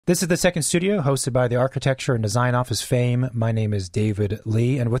This is The Second Studio, hosted by the Architecture and Design Office fame. My name is David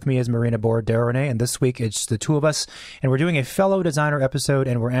Lee, and with me is Marina Bordesronay, and this week it's the two of us, and we're doing a fellow designer episode,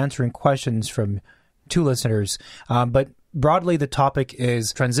 and we're answering questions from two listeners. But broadly, the topic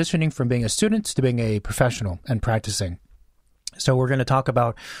is transitioning from being a student to being a professional and practicing. So we're going to talk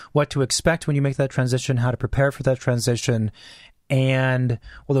about what to expect when you make that transition, how to prepare for that transition, and,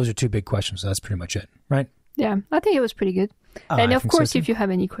 well, those are two big questions, so that's pretty much it, right? Yeah, I think it was pretty good. And of course, if you have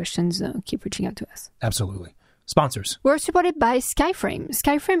any questions, keep reaching out to us. Absolutely. Sponsors. We're supported by Skyframe.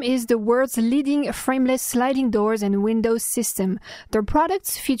 Skyframe is the world's leading frameless sliding doors and windows system. Their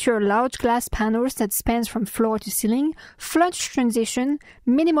products feature large glass panels that spans from floor to ceiling, flush transition,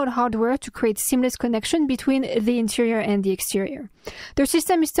 minimal hardware to create seamless connection between the interior and the exterior. Their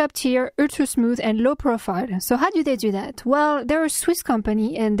system is top tier, ultra smooth, and low profile. So how do they do that? Well, they're a Swiss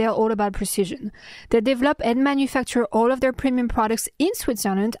company and they're all about precision. They develop and manufacture all of their premium products in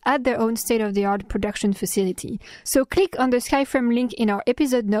Switzerland at their own state-of-the-art production facility. So click on the Skyframe link in our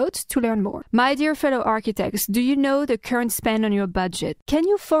episode notes to learn more. My dear fellow architects, do you know the current spend on your budget? Can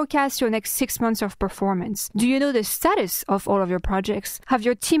you forecast your next 6 months of performance? Do you know the status of all of your projects? Have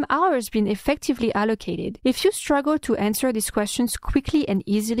your team hours been effectively allocated? If you struggle to answer these questions quickly and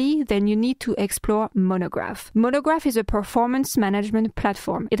easily, then you need to explore Monograph. Monograph is a performance management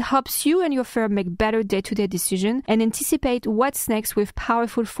platform. It helps you and your firm make better day-to-day decisions and anticipate what's next with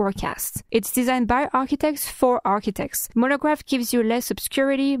powerful forecasts. It's designed by architects for architects. Monograph gives you less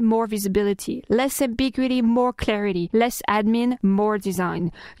obscurity, more visibility, less ambiguity, more clarity, less admin, more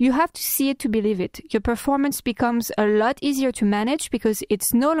design. You have to see it to believe it. Your performance becomes a lot easier to manage because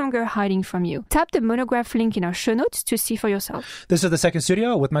it's no longer hiding from you. Tap the Monograph link in our show notes to see for yourself. This is The Second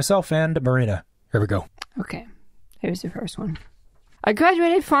Studio with myself and Marina. Here we go. Okay, here's the first one. I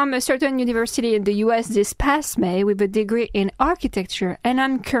graduated from a certain university in the US this past May with a degree in architecture, and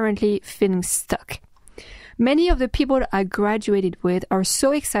I'm currently feeling stuck. Many of the people I graduated with are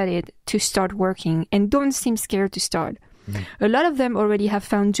so excited to start working and don't seem scared to start. A lot of them already have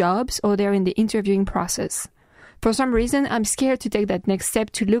found jobs or they're in the interviewing process. For some reason, I'm scared to take that next step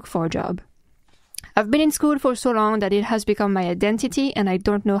to look for a job. I've been in school for so long that it has become my identity and I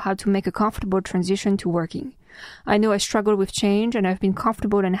don't know how to make a comfortable transition to working. I know I struggle with change and I've been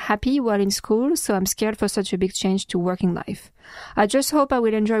comfortable and happy while in school, so I'm scared for such a big change to working life. I just hope I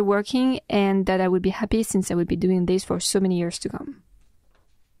will enjoy working and that I will be happy since I will be doing this for so many years to come.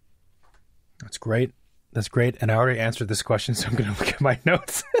 That's great. That's great. And I already answered this question, so I'm going to look at my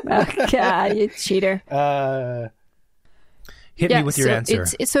notes. Okay, you cheater. Hit me with your answer.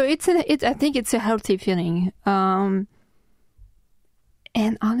 I think it's a healthy feeling.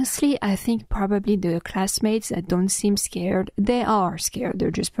 And honestly, I think probably the classmates that don't seem scared, they are scared.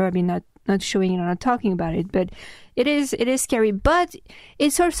 They're just probably not showing it or not talking about it. But it is scary. But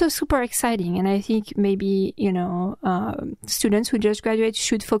it's also super exciting. And I think maybe, students who just graduate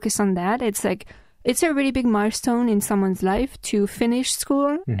should focus on that. It's a really big milestone in someone's life to finish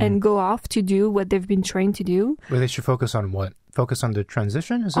school and go off to do what they've been trained to do. Well, they should focus on what? Focus on the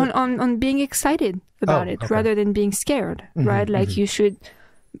transition? On being excited about it rather than being scared, right? Like you should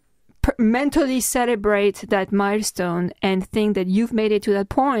mentally celebrate that milestone and think that you've made it to that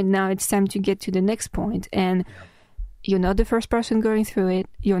point. Now it's time to get to the next point. And you're not the first person going through it.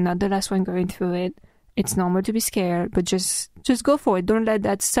 You're not the last one going through it. It's normal to be scared, but just go for it. Don't let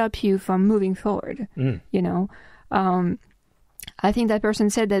that stop you from moving forward. I think that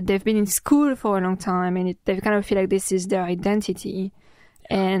person said that they've been in school for a long time and they kind of feel like this is their identity.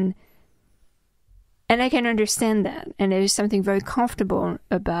 And I can understand that. And there is something very comfortable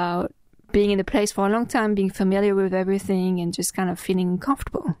about being in a place for a long time, being familiar with everything and just kind of feeling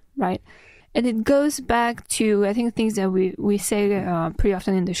comfortable, right? And it goes back to, I think, things that we say pretty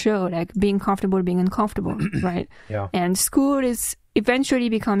often in the show, like being comfortable, being uncomfortable, right? Yeah. And school is eventually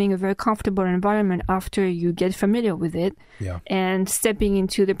becoming a very comfortable environment after you get familiar with it. Yeah. And stepping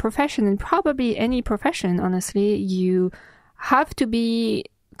into the profession, and probably any profession, honestly, you have to be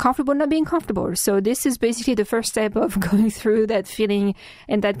comfortable not being comfortable. So this is basically the first step of going through that feeling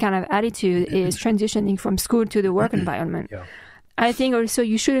and that kind of attitude is transitioning from school to the work environment. Yeah. I think also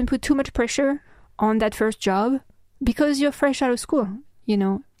you shouldn't put too much pressure on that first job because you're fresh out of school,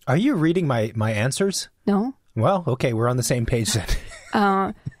 Are you reading my answers? No. Well, okay, we're on the same page then.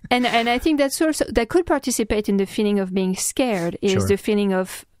 And I think that's also, that could participate in the feeling of being scared is the feeling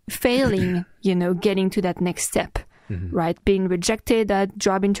of failing, getting to that next step, right? Being rejected at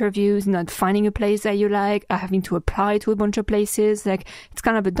job interviews, not finding a place that you like, having to apply to a bunch of places. Like, it's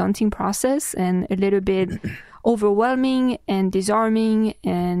kind of a daunting process and a little bit overwhelming and disarming,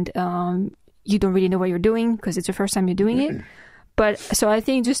 and you don't really know what you're doing because it's the first time you're doing it. But so I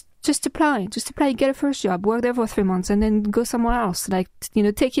think just apply, get a first job, work there for 3 months, and then go somewhere else. Like,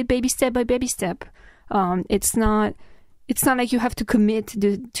 take it baby step by baby step. It's not like you have to commit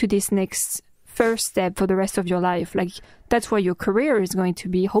to this next first step for the rest of your life. Like, that's where your career is going to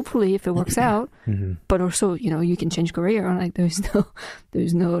be, hopefully, if it works out. Mm-hmm. But also, you can change career. Like,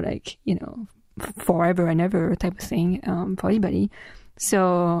 there's no like, forever and ever type of thing for anybody.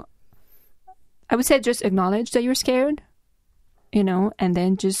 So I would say just acknowledge that you're scared, and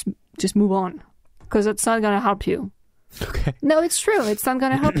then just move on, because it's not going to help you. Okay. No, it's true. It's not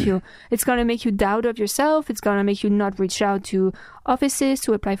going to help you. It's going to make you doubt of yourself. It's going to make you not reach out to offices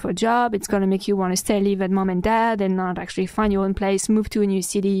to apply for a job. It's going to make you want to live at mom and dad and not actually find your own place, move to a new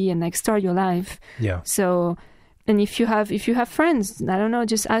city and like start your life. Yeah. So, and if you have friends, I don't know,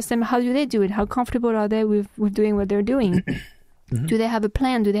 just ask them, how do they do it? How comfortable are they with doing what they're doing? Mm-hmm. Do they have a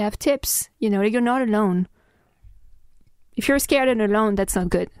plan? Do they have tips? Like, you're not alone. If you're scared and alone, that's not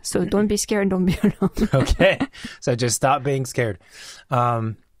good. So don't be scared and don't be alone. Okay. So just stop being scared.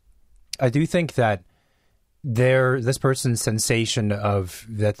 I do think that this person's sensation of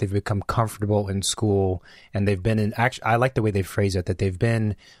that they've become comfortable in school and they've been I like the way they phrase it, that they've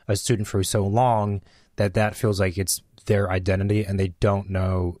been a student for so long that feels like it's their identity and they don't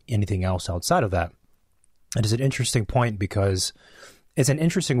know anything else outside of that. It is an interesting point because it's an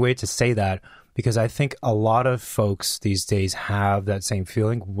interesting way to say that, because I think a lot of folks these days have that same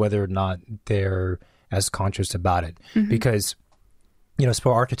feeling, whether or not they're as conscious about it. Mm-hmm. Because,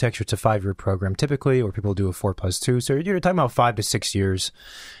 for architecture, it's a 5-year program typically, or people do a 4+2. So you're talking about 5 to 6 years,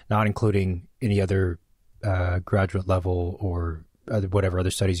 not including any other graduate level or whatever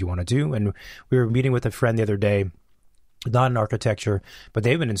other studies you want to do. And we were meeting with a friend the other day, not in architecture, but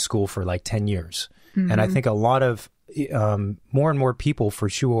they've been in school for like 10 years. Mm-hmm. And I think a lot of more and more people for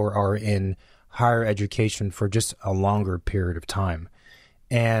sure are in higher education for just a longer period of time.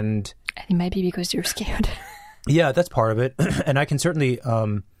 And it might be because you're scared. Yeah, that's part of it. And I can certainly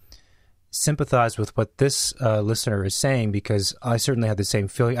sympathize with what this listener is saying, because I certainly had the same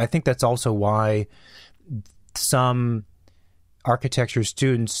feeling. I think that's also why some architecture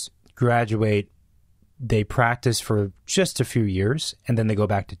students graduate, they practice for just a few years, and then they go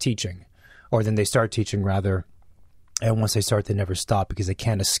back to teaching. Or then they start teaching, rather. And once they start, they never stop because they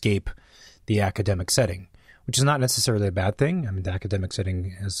can't escape the academic setting, which is not necessarily a bad thing. I mean, the academic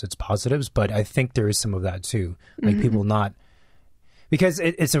setting has its positives, but I think there is some of that too. Like, mm-hmm. people not, because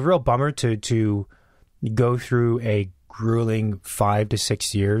it's a real bummer to go through a grueling 5 to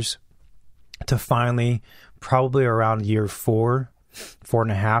 6 years to finally, probably around year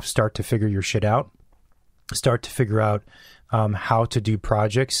 4.5, start to figure your shit out, start to figure out how to do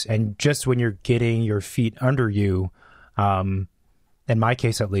projects. And just when you're getting your feet under you, in my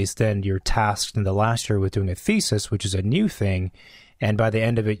case at least, then you're tasked in the last year with doing a thesis, which is a new thing. And by the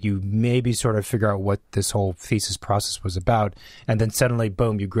end of it, you maybe sort of figure out what this whole thesis process was about. And then suddenly,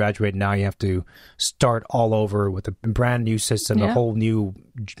 boom, you graduate. Now you have to start all over with a brand new system, a whole new,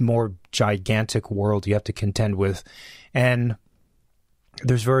 more gigantic world you have to contend with. And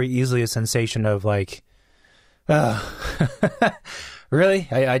there's very easily a sensation of like, really?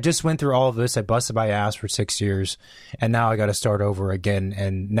 I just went through all of this. I busted my ass for 6 years, and now I got to start over again.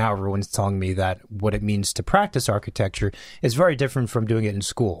 And now everyone's telling me that what it means to practice architecture is very different from doing it in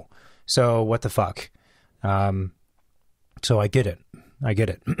school. So what the fuck? So I get it.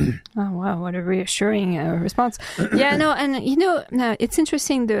 Oh, wow. What a reassuring response. Yeah, no, and it's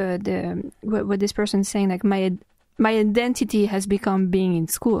interesting what this person's saying, like my identity has become being in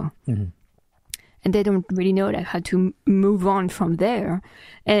school. Mm-hmm. And they don't really know how to move on from there.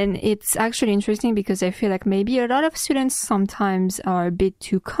 And it's actually interesting because I feel like maybe a lot of students sometimes are a bit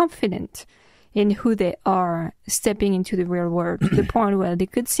too confident in who they are stepping into the real world, to the point where they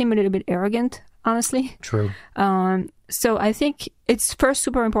could seem a little bit arrogant, honestly. True. So I think it's first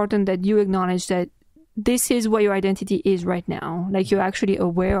super important that you acknowledge that this is what your identity is right now. Like, you're actually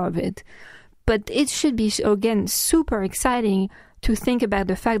aware of it. But it should be, again, super exciting to think about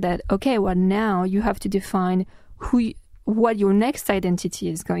the fact that, okay, well, now you have to define what your next identity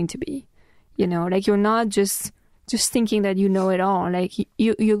is going to be. Like, you're not just thinking that you know it all. Like,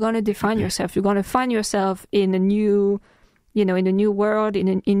 you're going to define yourself. You're going to find yourself in a new, in a new world,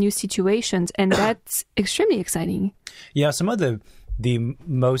 in new situations. And that's extremely exciting. Yeah, some of the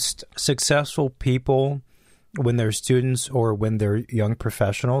most successful people when they're students or when they're young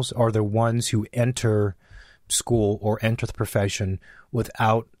professionals are the ones who enter school or enter the profession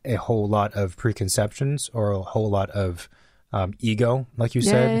without a whole lot of preconceptions or a whole lot of ego, like you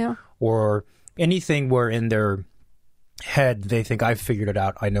said, or anything wherein they're head, they think I've figured it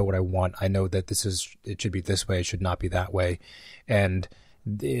out. I know what I want. I know that it should be this way. It should not be that way. And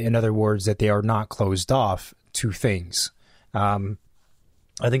in other words, that they are not closed off to things.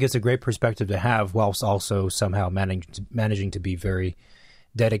 I think it's a great perspective to have, whilst also somehow managing to be very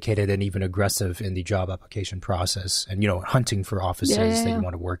dedicated and even aggressive in the job application process, and hunting for offices that you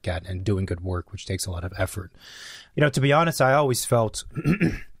want to work at and doing good work, which takes a lot of effort. To be honest, I always felt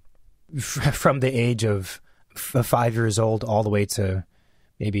from the age of 5 years old all the way to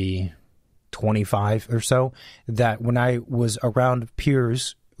maybe 25 or so, that when I was around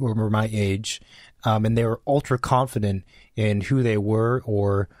peers who were my age, and they were ultra confident in who they were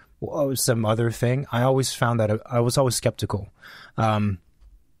or some other thing, I always found that I was always skeptical.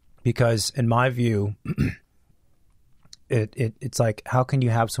 Because in my view, it's like, how can you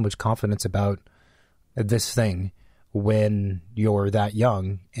have so much confidence about this thing when you're that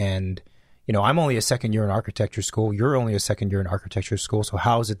young? And, I'm only a second year in architecture school. You're only a second year in architecture school. So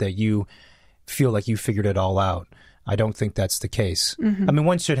how is it that you feel like you figured it all out? I don't think that's the case. Mm-hmm. I mean,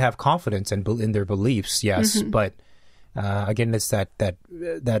 one should have confidence in their beliefs, yes, mm-hmm. but again, it's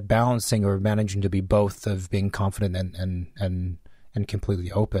that balancing or managing to be both, of being confident and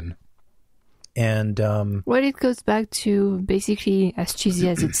completely open. And well, it goes back to, basically, as cheesy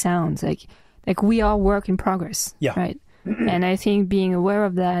as it sounds, like we are work in progress, right? And I think being aware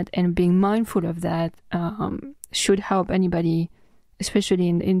of that and being mindful of that should help anybody, especially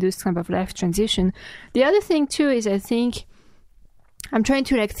in this kind of life transition. The other thing too is, I think I'm trying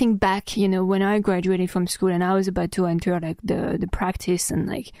to think back, when I graduated from school and I was about to enter the practice and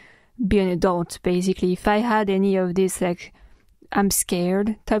be an adult, basically. If I had any of this I'm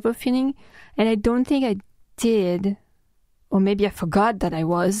scared type of feeling, and I don't think I did, or maybe I forgot that I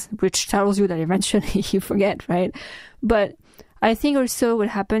was, which tells you that eventually you forget, right? But I think also what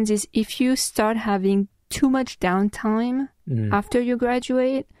happens is, if you start having too much downtime after you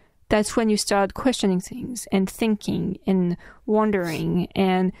graduate, that's when you start questioning things and thinking and wondering.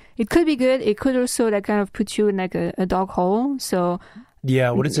 And it could be good. It could also kind of put you in a dark hole. So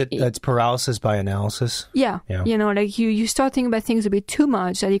yeah, what is it? It's paralysis by analysis. Yeah. You start thinking about things a bit too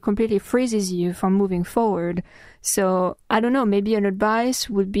much, that it completely freezes you from moving forward. So I don't know, maybe an advice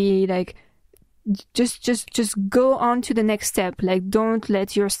would be just go on to the next step. Don't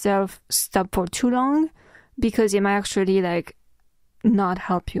let yourself stop for too long, because it might actually not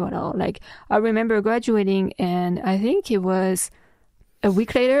help you at all. I remember graduating, and I think it was a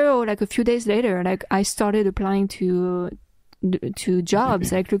week later or a few days later, I started applying to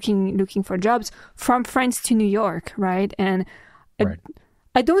jobs, looking for jobs from France to New York, right? And right.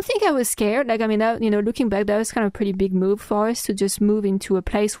 I don't think I was scared. Looking back, that was kind of a pretty big move for us to just move into a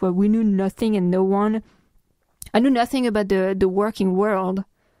place where we knew nothing and no one. I knew nothing about the working world,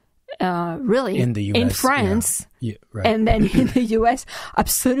 really. In the US. In France. Yeah, right. And then in the US,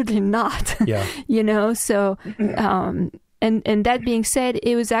 absolutely not. Yeah. So, and that being said,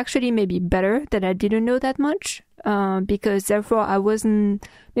 it was actually maybe better that I didn't know that much. Because therefore I wasn't,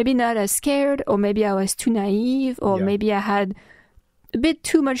 maybe not as scared, or maybe I was too naive, or maybe I had a bit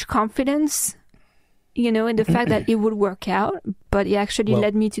too much confidence, in the fact that it would work out, but it actually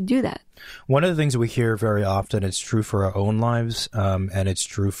led me to do that. One of the things we hear very often, it's true for our own lives, and it's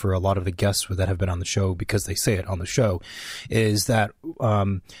true for a lot of the guests that have been on the show, because they say it on the show, is that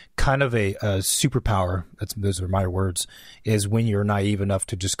kind of a superpower, those are my words, is when you're naive enough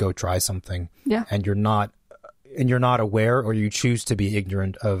to just go try something, and you're not aware, or you choose to be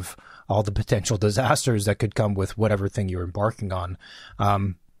ignorant of all the potential disasters that could come with whatever thing you're embarking on.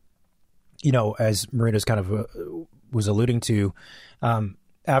 As Marina's kind of was alluding to,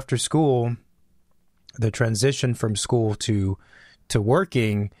 after school, the transition from school to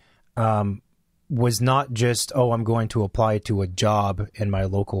working was not just, I'm going to apply to a job in my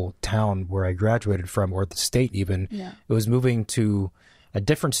local town where I graduated from, or the state even. Yeah. It was moving to a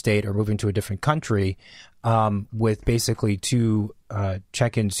different state or moving to a different country, with basically 2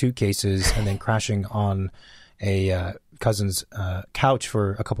 check-in suitcases, and then crashing on a cousin's couch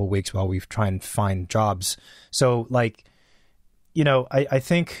for a couple of weeks while we try and find jobs. So, I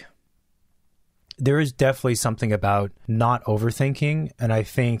think there is definitely something about not overthinking, and I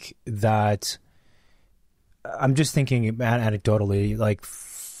think that I'm just thinking anecdotally,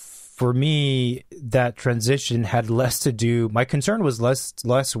 for me, that transition had less to do. My concern was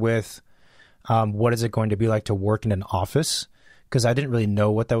less with what is it going to be like to work in an office, because I didn't really know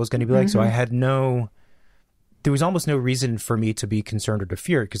what that was going to be like. So I had no there was almost no reason for me to be concerned or to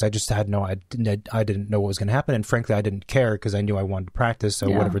fear, because I just had I didn't know what was going to happen. And frankly, I didn't care, because I knew I wanted to practice. So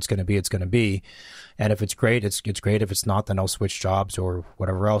whatever it's going to be, it's going to be. And if it's great, it's great. If it's not, then I'll switch jobs or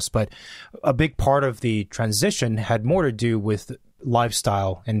whatever else. But a big part of the transition had more to do with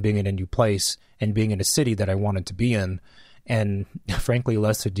lifestyle and being in a new place and being in a city that I wanted to be in. And frankly,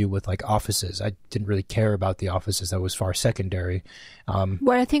 less to do with like offices. I didn't really care about the offices. That was far secondary.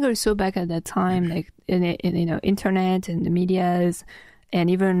 Well, I think also back at that time, like in internet and the medias, and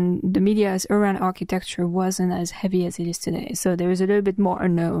even the medias around architecture wasn't as heavy as it is today. So there was a little bit more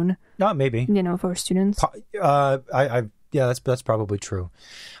unknown. Maybe. For students. Yeah, that's probably true.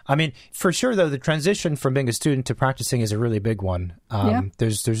 I mean, for sure though, the transition from being a student to practicing is a really big one.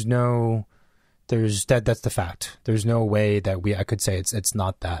 That's the fact. There's no way that I could say it's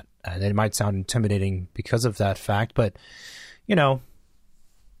not that. And it might sound intimidating because of that fact, but that's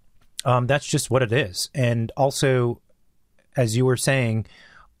just what it is. And also, as you were saying,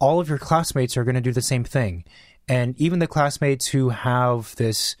 all of your classmates are going to do the same thing. And even the classmates who have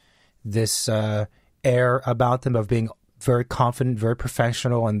this air about them of being very confident, very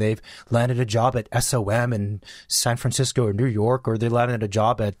professional, and they've landed a job at SOM in San Francisco or New York, or they landed a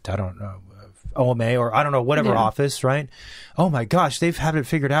job at, I don't know, OMA or I don't know, whatever office, right? Oh my gosh, they've had it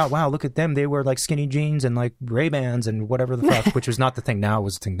figured out. Wow, look at them. They wear like skinny jeans and like Ray-Bans and whatever the fuck, which was not the thing now, it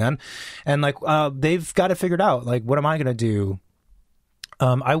was the thing then. And like, they've got it figured out. Like, what am I going to do?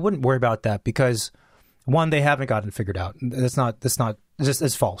 I wouldn't worry about that, because one, they haven't gotten it figured out.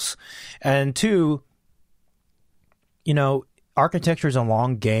 It's false. And two, architecture is a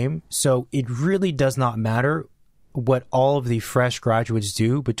long game. So it really does not matter what all of the fresh graduates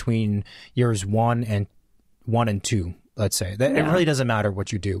do between years 1 and 2, let's say. It really doesn't matter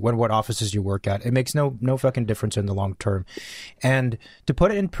what you do, what offices you work at. It makes no fucking difference in the long term. And to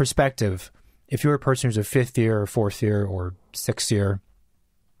put it in perspective, if you're a person who's a 5th year or 4th year or 6th year,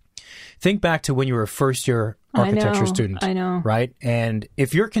 think back to when you were a first-year architecture student. I know. Right? And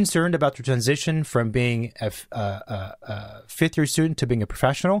if you're concerned about the transition from being a fifth-year student to being a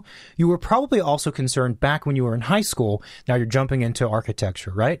professional, you were probably also concerned back when you were in high school. Now you're jumping into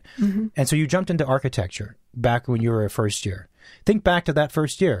architecture, right? Mm-hmm. And so you jumped into architecture back when you were a first year. Think back to that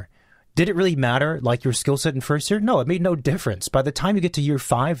first year. Did it really matter, like your skill set in first year? No, it made no difference. By the time you get to year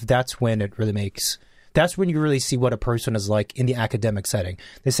 5, that's when it really makes... That's when you really see what a person is like in the academic setting.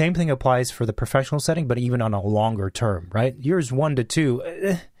 The same thing applies for the professional setting, but even on a longer term, right? Years 1 to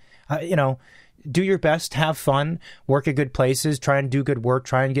 2, do your best, have fun, work at good places, try and do good work,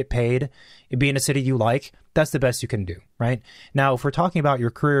 try and get paid, be in a city you like. That's the best you can do, right? Now, if we're talking about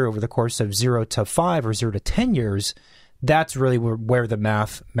your career over the course of 0 to 5 or 0 to 10 years, that's really where the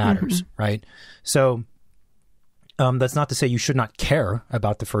math matters, mm-hmm. right? So... that's not to say you should not care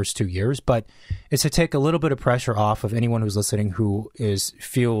about the first 2 years, but it's to take a little bit of pressure off of anyone who's listening who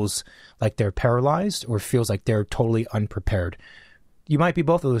feels like they're paralyzed or feels like they're totally unprepared. You might be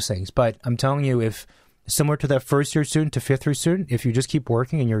both of those things, but I'm telling you, if similar to that first-year student to fifth-year student, if you just keep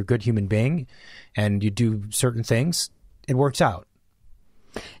working and you're a good human being and you do certain things, it works out.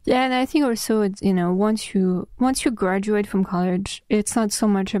 Yeah, and I think also, it's, once you graduate from college, it's not so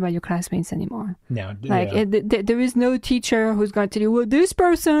much about your classmates anymore. No, there is no teacher who's going to tell you, well, this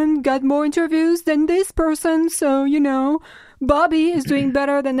person got more interviews than this person, so, Bobby is doing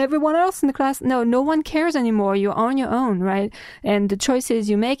better than everyone else in the class. No one cares anymore. You're on your own, right? And the choices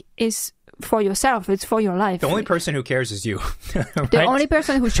you make is for yourself. It's for your life. The only person who cares is you. Right? The only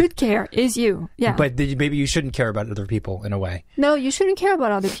person who should care is you. Yeah. But maybe you shouldn't care about other people in a way. No, you shouldn't care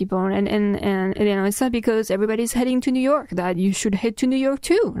about other people. And it's not because everybody's heading to New York that you should head to New York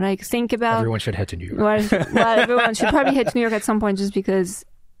too. Like, think about... Everyone should head to New York. Well, everyone should probably head to New York at some point, just because,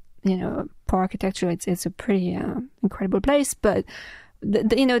 for architecture, it's a pretty incredible place. But,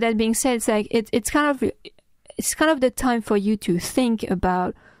 that being said, it's like, it's kind of the time for you to think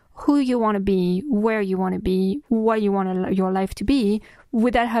about who you want to be, where you want to be, what you want your life to be,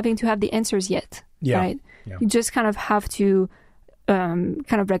 without having to have the answers yet, right? Yeah. You just kind of have to kind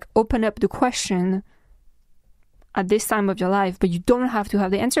of like open up the question at this time of your life, but you don't have to have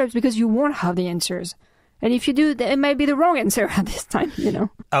the answers because you won't have the answers. And if you do, it might be the wrong answer at this time,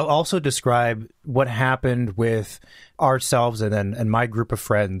 I'll also describe what happened with ourselves and my group of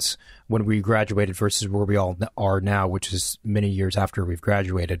friends when we graduated versus where we all are now, which is many years after we've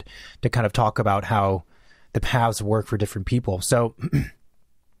graduated, to kind of talk about how the paths work for different people. So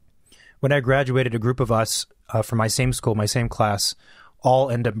when I graduated, a group of us from my same school, my same class,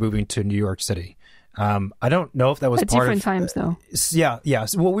 all end up moving to New York City. I don't know if that was at part different times, though. Yeah.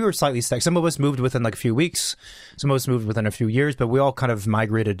 Well, we were slightly stacked. Some of us moved within like a few weeks. Some of us moved within a few years, but we all kind of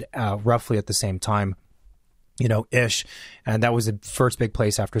migrated roughly at the same time. ish. And that was the first big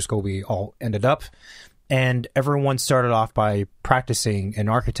place after school we all ended up. And everyone started off by practicing in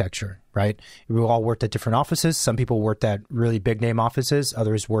architecture, right? We all worked at different offices. Some people worked at really big name offices.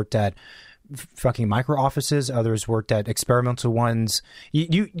 Others worked at fucking micro offices. Others worked at experimental ones.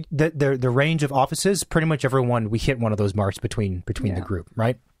 The range of offices, pretty much everyone, we hit one of those marks between the group,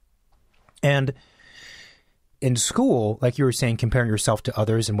 right? And in school, like you were saying, comparing yourself to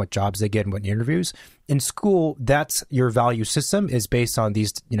others and what jobs they get and what interviews, in school, that's your value system is based on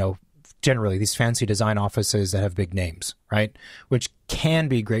these, generally these fancy design offices that have big names, right? Which can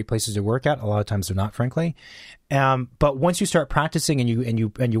be great places to work at. A lot of times they're not, frankly. But once you start practicing and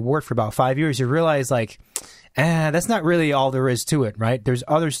you work for about 5 years, you realize like, that's not really all there is to it, right? There's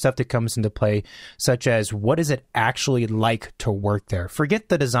other stuff that comes into play, such as what is it actually like to work there? Forget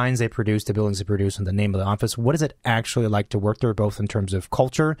the designs they produce, the buildings they produce, and the name of the office. What is it actually like to work there, both in terms of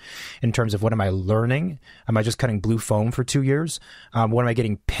culture, in terms of what am I learning? Am I just cutting blue foam for 2 years? What am I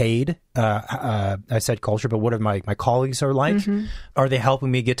getting paid? I said culture, but what are my colleagues are like? Mm-hmm. Are they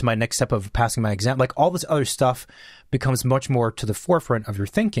helping me get to my next step of passing my exam? Like all this other stuff becomes much more to the forefront of your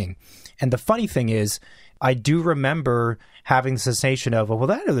thinking. And the funny thing is, I do remember having the sensation of,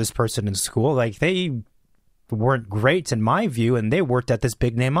 well, I know this person in school, like they weren't great in my view, and they worked at this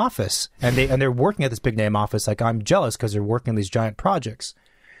big name office, and they're working at this big name office. Like I'm jealous because they're working on these giant projects.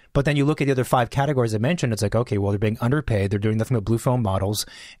 But then you look at the other 5 categories I mentioned, it's like, okay, well, they're being underpaid. They're doing nothing but blue foam models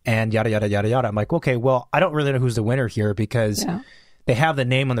and yada, yada, yada, yada. I'm like, okay, well, I don't really know who's the winner here because they have the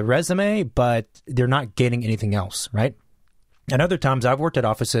name on the resume, but they're not getting anything else, right? And other times I've worked at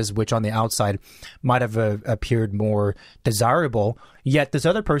offices which on the outside might have appeared more desirable, yet this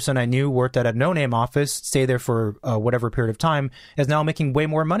other person I knew worked at a no-name office, stayed there for whatever period of time, is now making way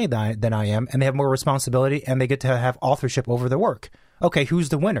more money than I am, and they have more responsibility, and they get to have authorship over their work. Okay, who's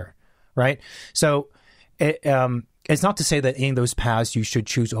the winner, right? So it's not to say that any of those paths you should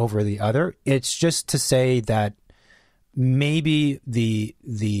choose over the other. It's just to say that maybe the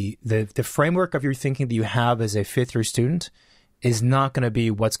framework of your thinking that you have as a fifth-year student is not going to be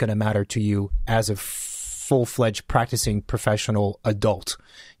what's going to matter to you as a full-fledged practicing professional adult,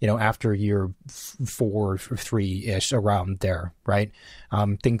 after year 4 or 3-ish, around there, right?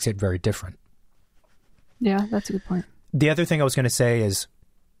 Things get very different. Yeah, that's a good point. The other thing I was going to say is,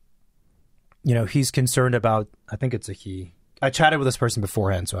 he's concerned about, I think it's a he. I chatted with this person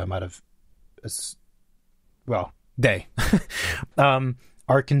beforehand, so I might have, they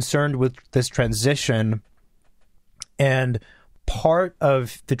are concerned with this transition, and part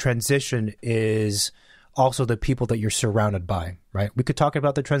of the transition is also the people that you're surrounded by, right? We could talk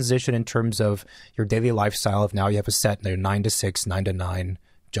about the transition in terms of your daily lifestyle. If now you have a set 9 to 6, 9 to 9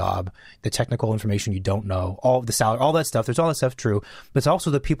 job, the technical information you don't know, all of the salary, all that stuff. There's all that stuff true, but it's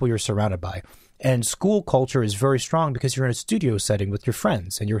also the people you're surrounded by. And school culture is very strong because you're in a studio setting with your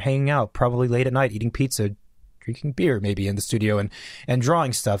friends and you're hanging out probably late at night, eating pizza, drinking beer maybe in the studio and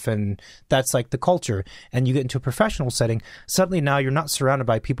drawing stuff. And that's like the culture. And you get into a professional setting, suddenly now you're not surrounded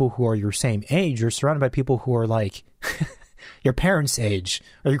by people who are your same age. You're surrounded by people who are like your parents' age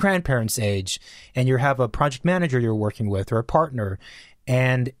or your grandparents' age. And you have a project manager you're working with or a partner.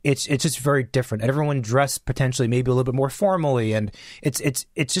 And it's just very different. And everyone dressed potentially maybe a little bit more formally. And it's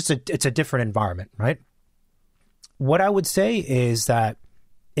just a different environment, right? What I would say is that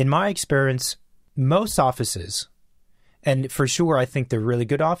in my experience, most offices, and for sure I think they're really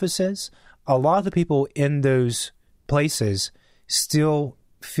good offices, a lot of the people in those places still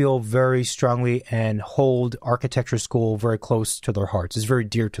feel very strongly and hold architecture school very close to their hearts. It's very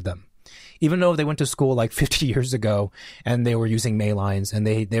dear to them. Even though they went to school like 50 years ago and they were using Maylines and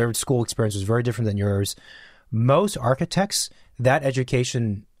their school experience was very different than yours, most architects, that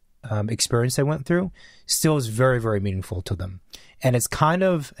education experience they went through still is very, very meaningful to them. And it's kind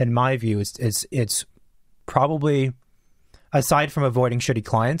of, in my view, it's probably, aside from avoiding shitty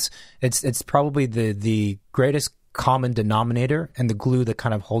clients, it's probably the greatest common denominator and the glue that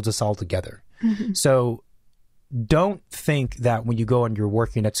kind of holds us all together. Mm-hmm. So don't think that when you go and you're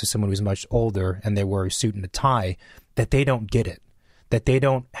working next to someone who's much older and they wear a suit and a tie, that they don't get it, that they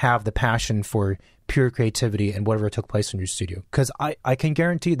don't have the passion for pure creativity and whatever took place in your studio. Because I can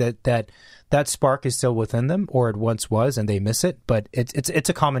guarantee that spark is still within them, or it once was, and they miss it. But it's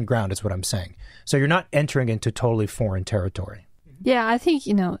a common ground, is what I'm saying. So you're not entering into totally foreign territory. Yeah, I think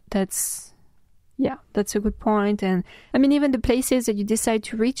that's a good point. And I mean, even the places that you decide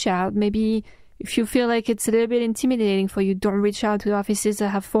to reach out, maybe if you feel like it's a little bit intimidating for you, don't reach out to offices that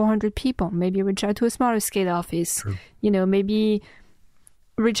have 400 people. Maybe reach out to a smaller scale office. True. Maybe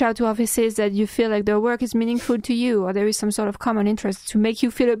reach out to offices that you feel like their work is meaningful to you, or there is some sort of common interest to make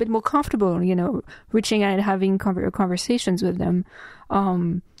you feel a bit more comfortable, you know, reaching out and having conversations with them.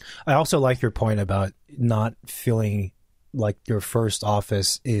 I also like your point about not feeling like your first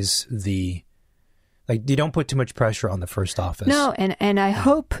office is like you don't put too much pressure on the first office. No, and I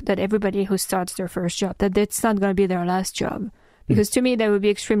hope that everybody who starts their first job, that it's not going to be their last job. Because to me, that would be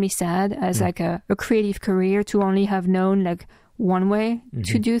extremely sad as like a creative career to only have known like one way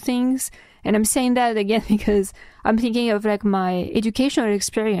to do things. And I'm saying that again because I'm thinking of like my educational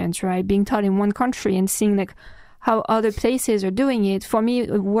experience, right? Being taught in one country and seeing like how other places are doing it. For me,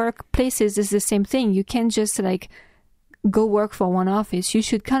 workplaces is the same thing. You can't just like go work for one office. You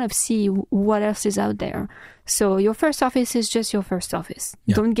should kind of see what else is out there. So your first office is just your first office.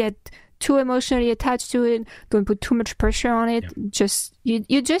 Yeah. Don't get too emotionally attached to it. Don't put too much pressure on it. Yeah. Just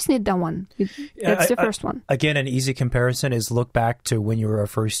you just need that one. That's the first one. Again, an easy comparison is look back to when you were a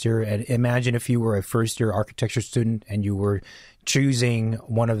first year and imagine if you were a first year architecture student and you were choosing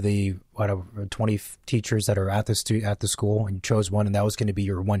one of the 20 teachers that are at the school, and you chose one, and that was going to be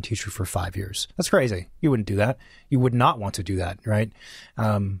your one teacher for 5 years. That's crazy. You wouldn't do that. You would not want to do that, right?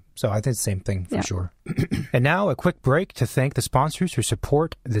 So I think the same thing for sure. And now a quick break to thank the sponsors who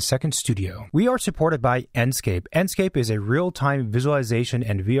support the second studio. We are supported by Enscape. Enscape is a real-time visualization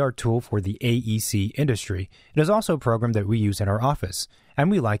and VR tool for the AEC industry. It is also a program that we use in our office. And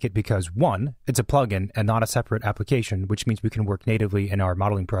we like it because, one, it's a plugin and not a separate application, which means we can work natively in our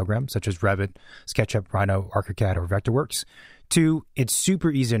modeling program, such as Revit, SketchUp, Rhino, ArchiCAD, or Vectorworks. Two, it's super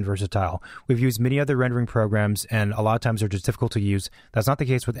easy and versatile. We've used many other rendering programs, and a lot of times they're just difficult to use. That's not the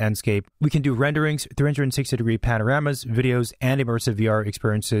case with Enscape. We can do renderings, 360-degree panoramas, videos, and immersive VR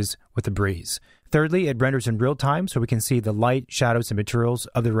experiences with a breeze. Thirdly, it renders in real time, so we can see the light, shadows, and materials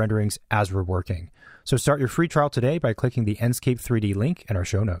of the renderings as we're working. So start your free trial today by clicking the Enscape 3D link in our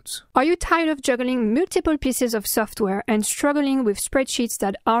show notes. Are you tired of juggling multiple pieces of software and struggling with spreadsheets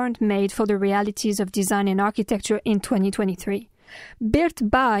that aren't made for the realities of design and architecture in 2023?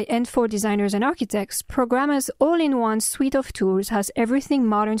 Built by and for designers and architects, Programma's all-in-one suite of tools has everything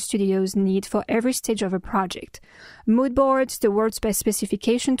modern studios need for every stage of a project. Mood boards, the world's best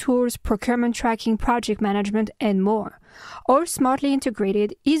specification tools, procurement tracking, project management, and more. All smartly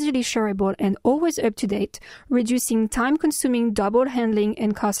integrated, easily shareable, and always up-to-date, reducing time-consuming double handling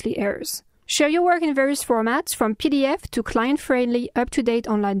and costly errors. Share your work in various formats, from PDF to client-friendly, up-to-date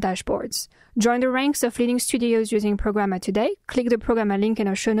online dashboards. Join the ranks of leading studios using Programma today. Click the Programma link in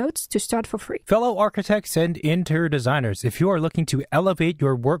our show notes to start for free. Fellow architects and interior designers, if you are looking to elevate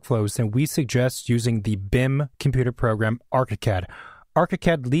your workflows, then we suggest using the BIM computer program ArchiCAD.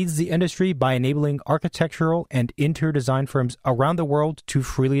 ArchiCAD leads the industry by enabling architectural and interior design firms around the world to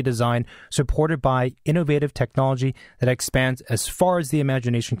freely design, supported by innovative technology that expands as far as the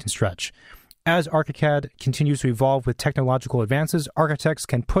imagination can stretch. As ArchiCAD continues to evolve with technological advances, architects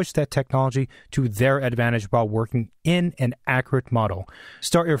can push that technology to their advantage while working in an accurate model.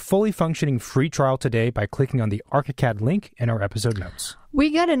 Start your fully functioning free trial today by clicking on the ArchiCAD link in our episode notes. We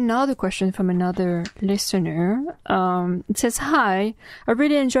got another question from another listener. It says, "Hi, I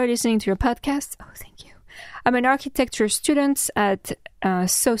really enjoy listening to your podcast." Oh, thank you. I'm an architecture student at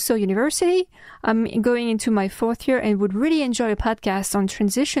So University. I'm going into my 4th year and would really enjoy a podcast on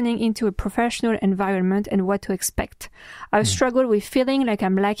transitioning into a professional environment and what to expect. I've struggled with feeling like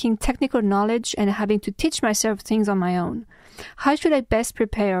I'm lacking technical knowledge and having to teach myself things on my own. How should I best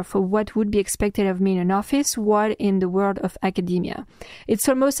prepare for what would be expected of me in an office while in the world of academia? It's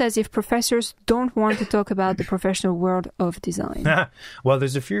almost as if professors don't want to talk about the professional world of design. Well,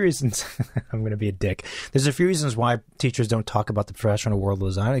 there's a few reasons. I'm going to be a dick. There's a few reasons why teachers don't talk about the professional world of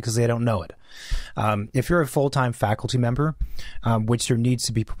design, because they don't know it. If you're a full-time faculty member, which there needs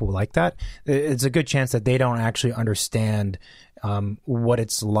to be people like that, it's a good chance that they don't actually understand what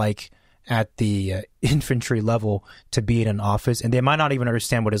it's like at the infantry level to be in an office, and they might not even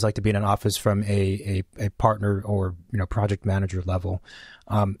understand what it's like to be in an office from a partner or project manager level,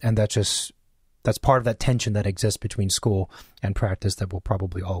 and that's part of that tension that exists between school and practice that will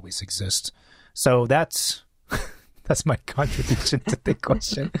probably always exist. So that's my contribution to the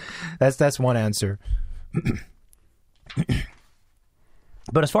question. That's one answer.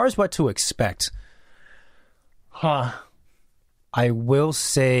 But as far as what to expect, I will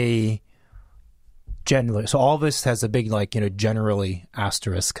say generally, so all this has a big generally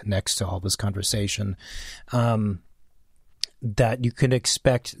asterisk next to all this conversation, that you can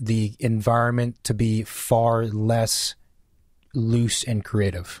expect the environment to be far less loose and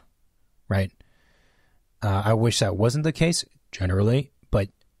creative, right? I wish that wasn't the case generally, but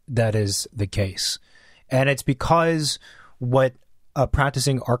that is the case. And it's because what a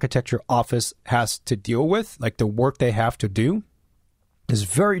practicing architecture office has to deal with, like the work they have to do, is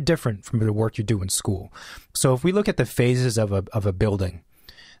very different from the work you do in school. So if we look at the phases of a building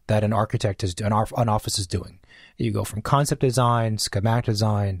that an architect is, an office is doing, you go from concept design, schematic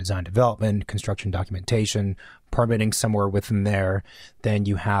design, design development, construction documentation, permitting somewhere within there. Then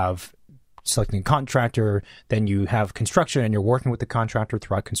you have selecting a contractor. Then you have construction, and you're working with the contractor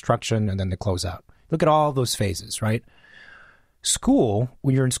throughout construction, and then the closeout. Look at all those phases, right? School,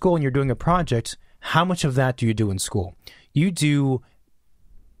 when you're in school and you're doing a project, how much of that do you do in school? You do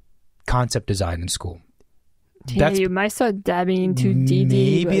concept design in school. Yeah, you might start dabbing into DD.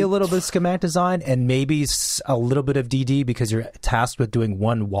 Maybe a little bit of schematic design and maybe a little bit of DD because you're tasked with doing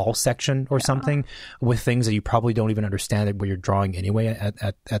one wall section or something with things that you probably don't even understand when you're drawing anyway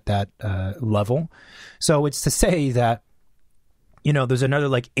at that level. So it's to say that, you know, there's another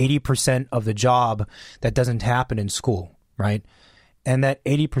like 80% of the job that doesn't happen in school, right? And that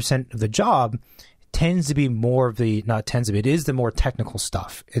 80% of the job tends to be more of the, not tends to be, it is the more technical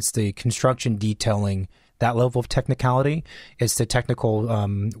stuff. It's the construction detailing, that level of technicality. It's the technical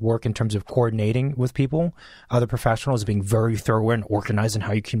work in terms of coordinating with people, other professionals, being very thorough and organized in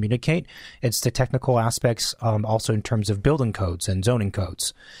how you communicate. It's the technical aspects also in terms of building codes and zoning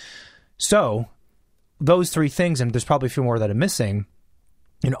codes. So those three things, and there's probably a few more that are missing,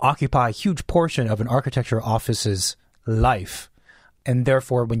 occupy a huge portion of an architecture office's life. And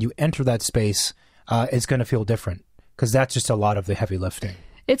therefore, when you enter that space, it's going to feel different because that's just a lot of the heavy lifting.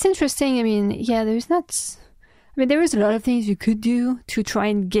 It's interesting. I mean, yeah, there is a lot of things you could do to try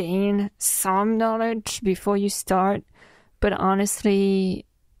and gain some knowledge before you start. But honestly,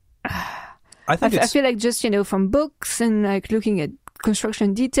 I feel like just, from books and like looking at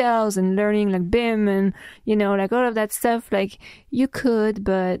construction details and learning like BIM and, like all of that stuff, like you could,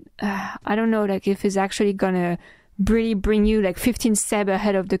 but I don't know, like if it's actually going to really bring you like 15 steps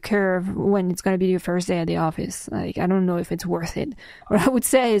ahead of the curve when it's going to be your first day at the office. Like, I don't know if it's worth it. What I would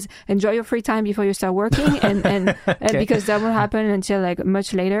say is enjoy your free time before you start working and Okay. because that won't happen until like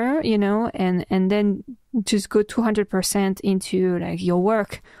much later, and then just go 200% into like your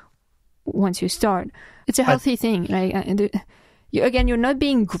work once you start. It's a healthy thing. Like, you're not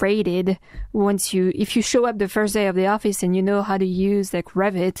being graded if you show up the first day of the office and you know how to use like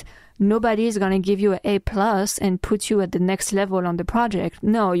Revit. Nobody is going to give you an A+ and put you at the next level on the project.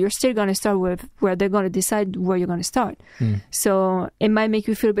 No, you're still going to start with where they're going to decide where you're going to start. So it might make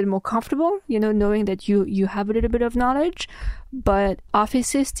you feel a bit more comfortable, knowing that you have a little bit of knowledge. But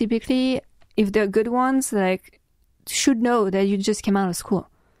offices typically, if they're good ones, like should know that you just came out of school.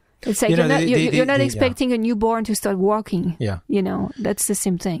 It's like you're not expecting a newborn to start walking. Yeah. That's the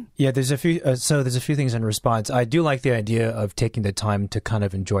same thing. Yeah, there's a few things in response. I do like the idea of taking the time to kind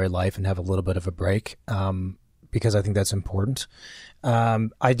of enjoy life and have a little bit of a break, because I think that's important.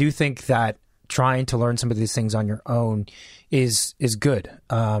 I do think that trying to learn some of these things on your own is good.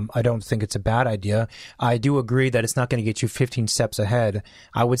 I don't think it's a bad idea. I do agree that it's not going to get you 15 steps ahead.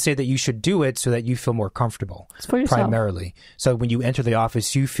 I would say that you should do it so that you feel more comfortable. It's for yourself. Primarily. So when you enter the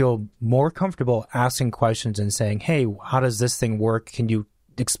office, you feel more comfortable asking questions and saying, hey, how does this thing work? Can you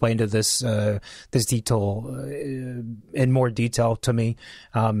explain to this detail in more detail to me,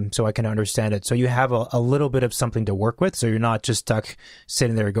 so I can understand it. So you have a little bit of something to work with. So you're not just stuck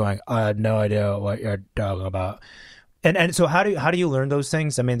sitting there going, I have no idea what you're talking about. And so how do you learn those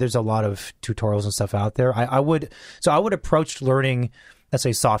things? I mean, there's a lot of tutorials and stuff out there. I would approach learning, let's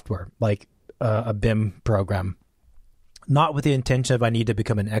say, software like a BIM program, not with the intention of I need to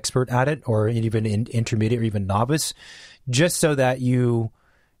become an expert at it or even intermediate or even novice, just so that you're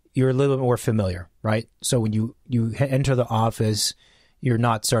a little bit more familiar, right? So when you enter the office, you're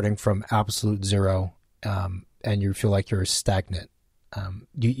not starting from absolute zero, and you feel like you're stagnant.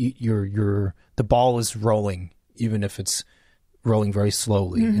 The ball is rolling, even if it's rolling very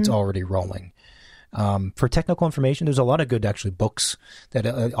slowly. It's already rolling. For technical information, there's a lot of good actually books that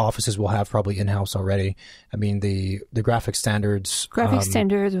offices will have probably in-house already. I mean, the graphic standards. Graphic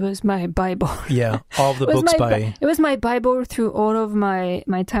standards was my Bible. Yeah, all of the books It was my Bible through all of my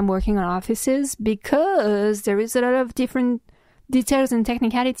time working on offices, because there is a lot of different details and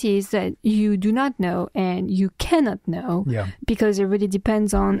technicalities that you do not know and you cannot know, because it really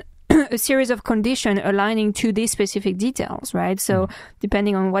depends on a series of conditions aligning to these specific details, right? So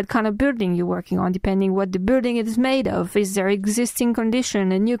depending on what kind of building you're working on, depending what the building is made of, is there existing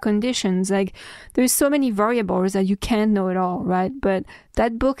condition and new conditions? Like there's so many variables that you can't know it all, right? But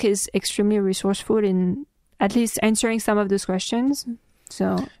that book is extremely resourceful in at least answering some of those questions.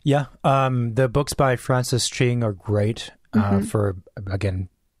 So yeah, the books by Francis Ching are great for, again,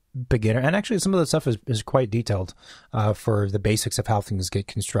 beginner, and actually some of the stuff is quite detailed for the basics of how things get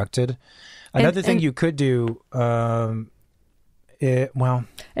constructed. Another thing you could do, and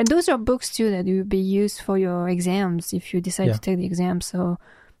those are books too that will be used for your exams if you decide to take the exam. So,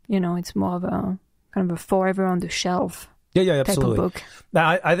 it's more of a kind of a forever on the shelf. Yeah, absolutely. Type of book.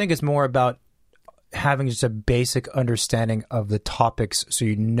 Now, I think it's more about having just a basic understanding of the topics, so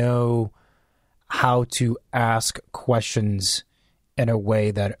you know how to ask questions in a way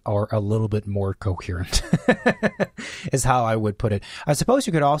that are a little bit more coherent is how I would put it. I suppose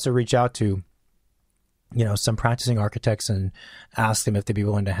you could also reach out to, some practicing architects and ask them if they'd be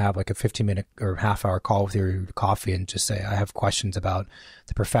willing to have like a 15-minute or half-hour call with your coffee and just say, I have questions about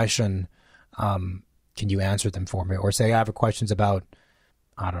the profession. Can you answer them for me? Or say, I have questions about,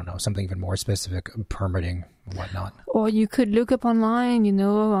 I don't know, something even more specific, permitting and whatnot. Or you could look up online,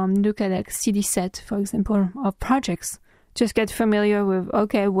 look at like CD set, for example, of projects. Just get familiar with,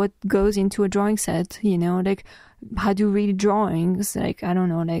 okay, what goes into a drawing set, like how to read drawings. Like, I don't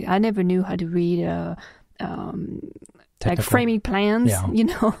know, like I never knew how to read like framing plans,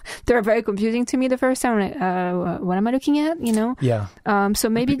 They're very confusing to me the first time. Like, what am I looking at, Yeah. So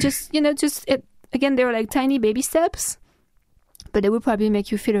maybe again, they were like tiny baby steps, but it would probably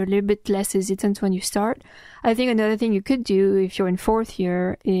make you feel a little bit less hesitant when you start. I think another thing you could do if you're in fourth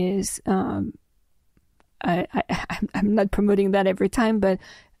year is, I'm not promoting that every time, but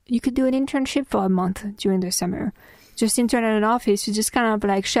you could do an internship for a month during the summer. Just intern at an office, you just kind of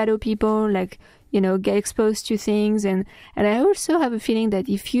like shadow people, like, get exposed to things. And I also have a feeling that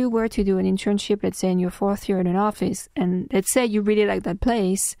if you were to do an internship, let's say in your fourth year in an office, and let's say you really like that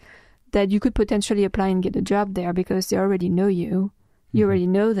place, that you could potentially apply and get a job there because they already know you. You already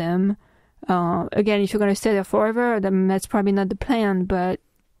know them. Again, if you're going to stay there forever, then that's probably not the plan, but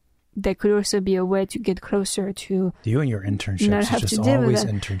there could also be a way to get closer to you and your internships. It's just always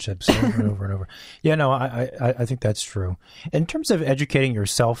internships over and over and over. Yeah, no, I think that's true. In terms of educating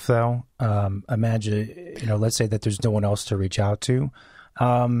yourself, though, imagine, let's say that there's no one else to reach out to.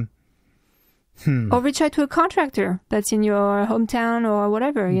 Or reach out to a contractor that's in your hometown or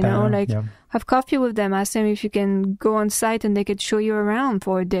whatever, have coffee with them, ask them if you can go on site and they could show you around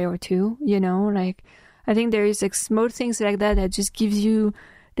for a day or two, I think there is like small things like that just gives you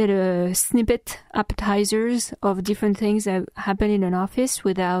little snippet appetizers of different things that happen in an office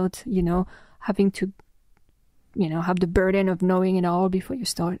without, having to, have the burden of knowing it all before you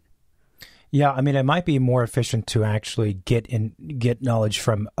start. Yeah, I mean, it might be more efficient to actually get knowledge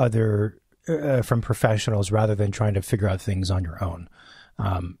from from professionals rather than trying to figure out things on your own.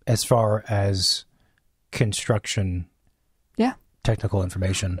 As far as construction, technical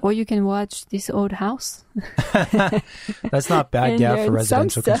information. Or you can watch This Old House. That's not bad, for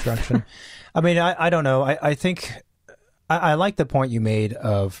residential construction. I mean, I don't know. I think I like the point you made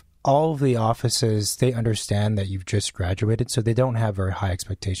of all of the offices, they understand that you've just graduated, so they don't have very high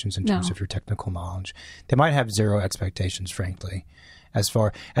expectations in terms of your technical knowledge. They might have zero expectations, frankly. I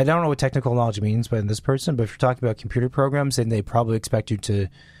don't know what technical knowledge means, but in this person, but if you're talking about computer programs, then they probably expect you to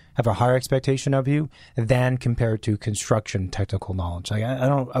have a higher expectation of you than compared to construction technical knowledge. Like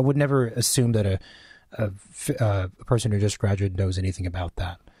I would never assume that a person who just graduated knows anything about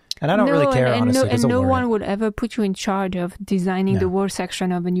that. And I don't really care, honestly. And no one would ever put you in charge of designing the wall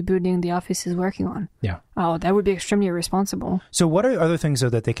section of a new building the office is working on. Yeah. Oh, that would be extremely irresponsible. So what are other things, though,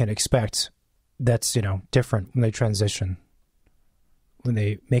 that they can expect that's, different when they transition, when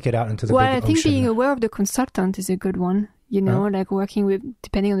they make it out into the big ocean? Well, I think being aware of the consultant is a good one. Like working with,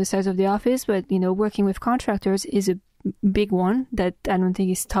 depending on the size of the office, but, working with contractors is a big one that I don't think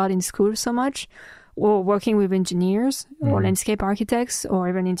is taught in school so much. Or working with engineers or landscape architects or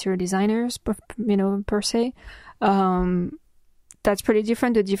even interior designers, per se. That's pretty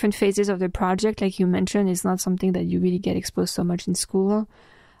different. The different phases of the project, like you mentioned, is not something that you really get exposed so much in school.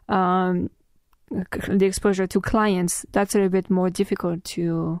 The exposure to clients, that's a little bit more difficult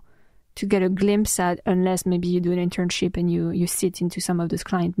to get a glimpse at unless maybe you do an internship and you sit into some of those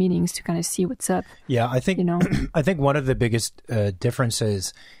client meetings to kind of see what's up. Yeah, I think I think one of the biggest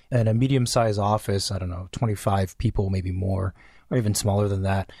differences in a medium-sized office, I don't know, 25 people, maybe more, or even smaller than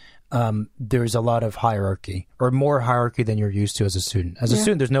that, there's a lot of hierarchy, or more hierarchy than you're used to as a student. As a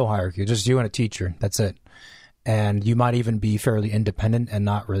student, there's no hierarchy, just you and a teacher. That's it. And you might even be fairly independent and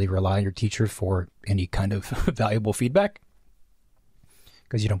not really rely on your teacher for any kind of valuable feedback,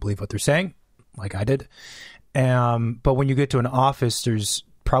 because you don't believe what they're saying, like I did. But when you get to an office, there's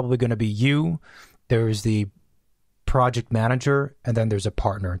probably going to be you, there's the project manager, and then there's a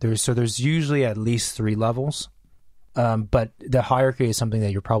partner. There's usually at least 3 levels. But the hierarchy is something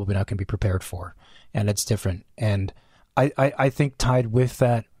that you're probably not going to be prepared for, and it's different. And I think tied with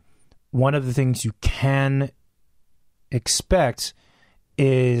that, one of the things you can expect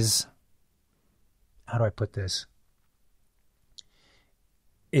is, how do I put this?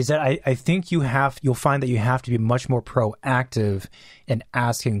 Is that I think you'll find that you have to be much more proactive in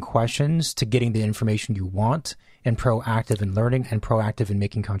asking questions to getting the information you want, and proactive in learning, and proactive in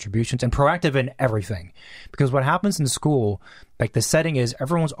making contributions, and proactive in everything. Because what happens in school, like the setting is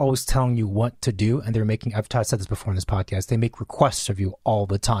everyone's always telling you what to do, and I've said this before in this podcast, they make requests of you all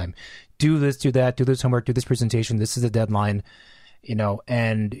the time. Do this, do that, do this homework, do this presentation, this is the deadline,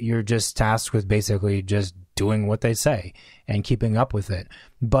 and you're just tasked with basically just doing what they say and keeping up with it.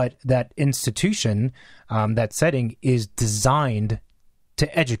 But that institution, that setting is designed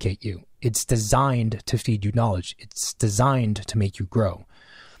to educate you. It's designed to feed you knowledge. It's designed to make you grow.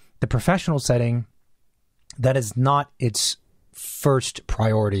 The professional setting, that is not its first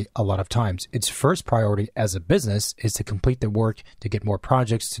priority a lot of times. Its first priority as a business is to complete the work, to get more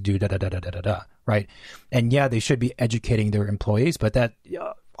projects, to do da-da-da-da-da-da, right? And yeah, they should be educating their employees, but that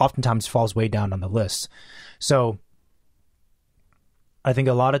oftentimes falls way down on the list. So I think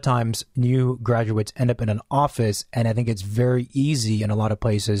a lot of times new graduates end up in an office, and I think it's very easy in a lot of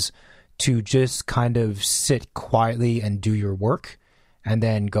places to just kind of sit quietly and do your work and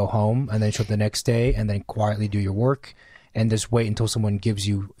then go home and then show up the next day and then quietly do your work and just wait until someone gives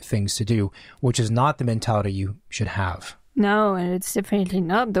you things to do, which is not the mentality you should have. No, and it's definitely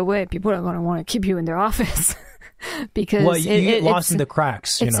not the way people are going to want to keep you in their office. Because you get lost in the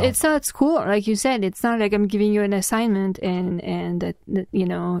cracks. It's not school, like you said. It's not like I'm giving you an assignment and that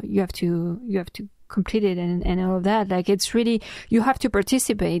you have to complete it and all of that. Like, it's really, you have to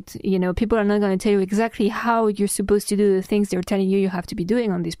participate. People are not going to tell you exactly how you're supposed to do the things they're telling you have to be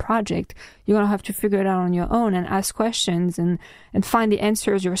doing on this project. You're going to have to figure it out on your own and ask questions and find the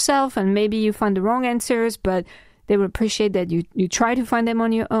answers yourself. And maybe you find the wrong answers, but they will appreciate that you try to find them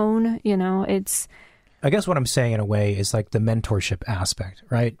on your own. It's, I guess what I'm saying in a way is like the mentorship aspect,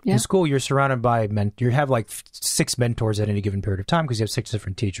 right? Yeah. In school, you're surrounded by you have like 6 mentors at any given period of time because you have 6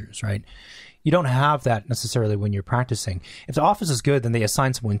 different teachers, right? You don't have that necessarily when you're practicing. If the office is good, then they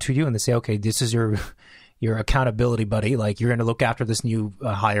assign someone to you and they say, okay, this is your accountability buddy. Like, you're going to look after this new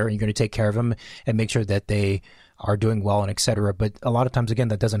hire and you're going to take care of them and make sure that they are doing well and et cetera. But a lot of times, again,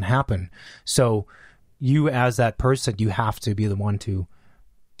 that doesn't happen. So you as that person, you have to be the one to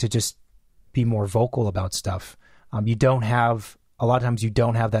just be more vocal about stuff. A lot of times you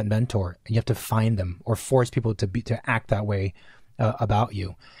don't have that mentor, and you have to find them or force people to act that way about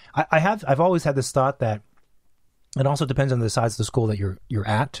you. I've always had this thought that it also depends on the size of the school that you're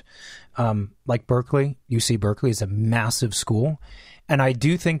at. Like Berkeley, UC Berkeley is a massive school, and I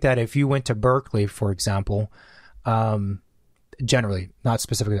do think that if you went to Berkeley, for example, generally, not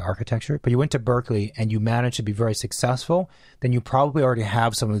specifically architecture, but you went to Berkeley and you managed to be very successful, then you probably already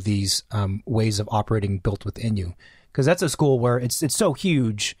have some of these ways of operating built within you. Because that's a school where it's so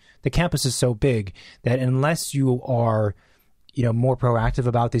huge, the campus is so big, that unless you are more proactive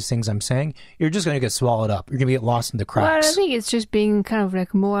about these things I'm saying, you're just going to get swallowed up. You're going to get lost in the cracks. Well, I think it's just being kind of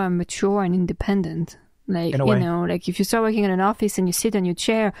like more mature and independent. Like, like if you start working in an office and you sit on your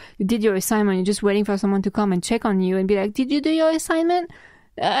chair, you did your assignment, you're just waiting for someone to come and check on you and be like, did you do your assignment?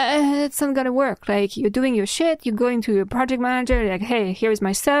 It's not going to work. Like, you're doing your shit, you're going to your project manager, like, hey, here's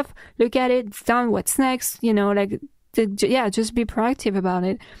my stuff, look at it, it's done, what's next? Just be proactive about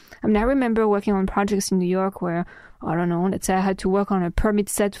it. I mean, I remember working on projects in New York where, I don't know, let's say I had to work on a permit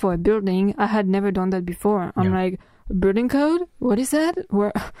set for a building. I had never done that before. I'm like, building code? What is that?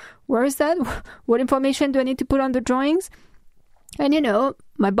 Where is that? What information do I need to put on the drawings? And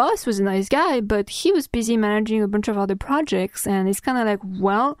my boss was a nice guy, but he was busy managing a bunch of other projects, and it's kind of like,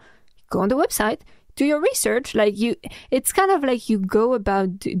 well, go on the website, do your research. Like, it's kind of like you go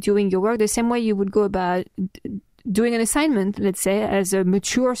about doing your work the same way you would go about doing an assignment, let's say, as a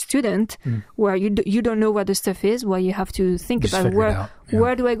mature student, where you don't know what the stuff is, where you have to think about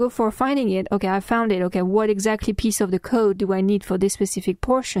where do I go for finding it? Okay, I found it. Okay, what exactly piece of the code do I need for this specific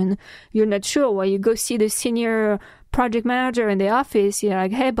portion? You're not sure. Well, you go see the senior project manager in the office. You're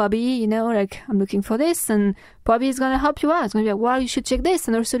like, hey, Bobby, I'm looking for this, and Bobby is going to help you out. It's going to be like, well, you should check this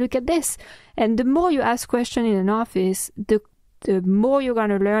and also look at this. And the more you ask questions in an office, the more you're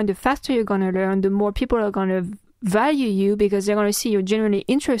going to learn, the faster you're going to learn, the more people are going to value you, because they're going to see you're genuinely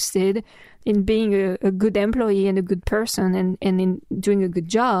interested in being a good employee and a good person and in doing a good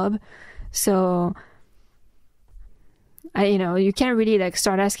job. So, you can't really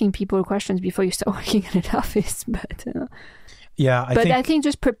start asking people questions before you start working in an office. But I think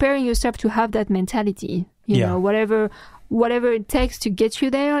just preparing yourself to have that mentality, whatever whatever it takes to get you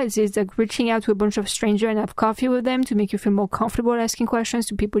there. It's like reaching out to a bunch of strangers and have coffee with them to make you feel more comfortable asking questions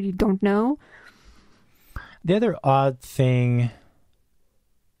to people you don't know. The other odd thing,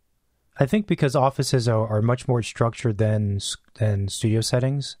 I think because offices are much more structured than studio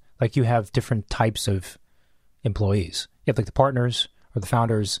settings, like you have different types of employees. You have like the partners or the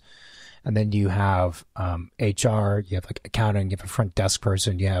founders, and then you have HR, you have like accounting, you have a front desk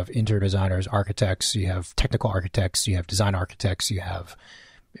person, you have interior designers, architects, you have technical architects, you have design architects, you have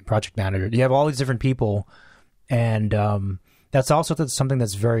project manager. You have all these different people, and that's also something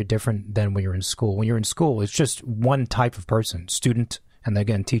that's very different than when you're in school. When you're in school, it's just one type of person, student, and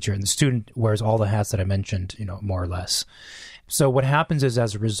again, teacher. And the student wears all the hats that I mentioned, more or less. So what happens is,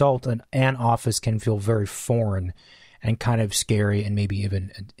 as a result, an office can feel very foreign and kind of scary and maybe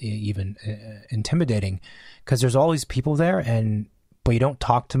even intimidating, because there's all these people there, but you don't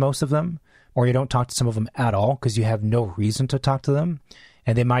talk to most of them, or you don't talk to some of them at all because you have no reason to talk to them.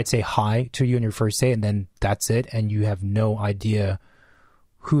 And they might say hi to you on your first day, and then that's it. And you have no idea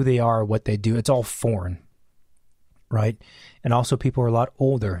who they are, what they do. It's all foreign, right? And also, people are a lot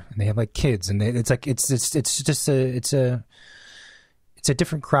older, and they have like kids, and it's a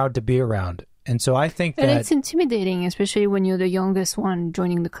different crowd to be around. And so I think that... And it's intimidating, especially when you're the youngest one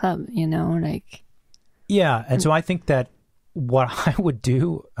joining the club, like... Yeah, and so I think that what I would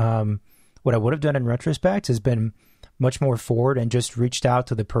do, what I would have done in retrospect has been much more forward and just reached out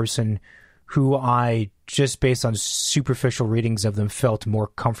to the person who I, just based on superficial readings of them, felt more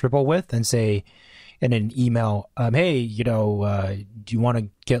comfortable with, and say in an email, hey, do you want to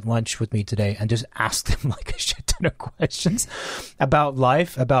get lunch with me today? And just ask them like a shit ton of questions about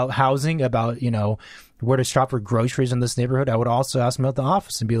life, about housing, about, where to shop for groceries in this neighborhood. I would also ask them at the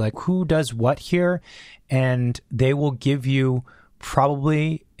office and be like, who does what here? And they will give you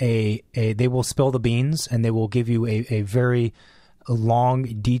probably they will spill the beans, and they will give you a very long,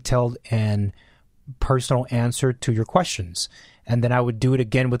 detailed, and personal answer to your questions. And then I would do it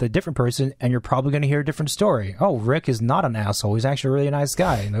again with a different person, and you're probably going to hear a different story. Oh, Rick is not an asshole. He's actually a really nice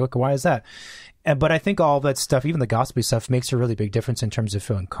guy. And look, why is that? But I think all that stuff, even the gossipy stuff, makes a really big difference in terms of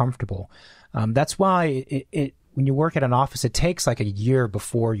feeling comfortable. That's why when you work at an office, it takes like a year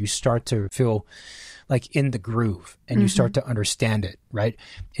before you start to feel like in the groove, and you start to understand it, right?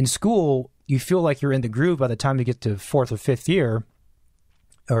 In school, you feel like you're in the groove by the time you get to 4th or 5th year,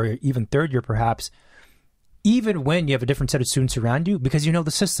 or even 3rd year perhaps, even when you have a different set of students around you, because you know the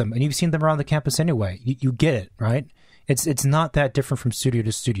system and you've seen them around the campus anyway. You get it, right? It's not that different from studio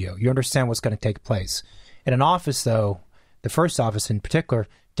to studio. You understand what's going to take place. In an office, though, the first office in particular,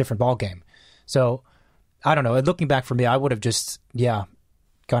 different ballgame. So, I don't know. Looking back for me, I would have just,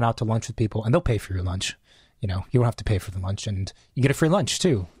 gone out to lunch with people, and they'll pay for your lunch. You don't have to pay for the lunch, and you get a free lunch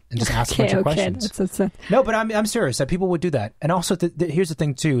too, and just ask a bunch of questions. No, but I'm serious that people would do that. And also, here's the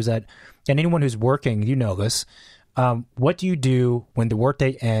thing too, is that, and anyone who's working, this, what do you do when the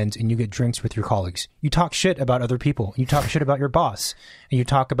workday ends and you get drinks with your colleagues? You talk shit about other people. You talk shit about your boss, and you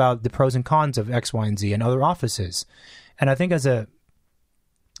talk about the pros and cons of X, Y, and Z and other offices. And I think as a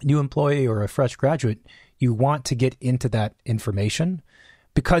new employee or a fresh graduate, you want to get into that information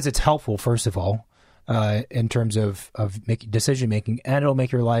because it's helpful, first of all, in terms of decision making, and it'll make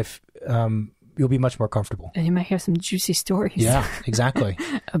your life, you'll be much more comfortable. And you might hear some juicy stories. Yeah, exactly.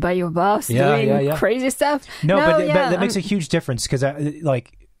 About your boss doing crazy stuff. But that makes a huge difference, because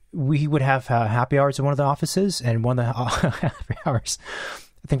we would have happy hours in one of the offices, and one of the happy hours,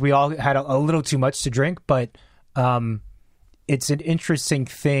 I think we all had a little too much to drink, but it's an interesting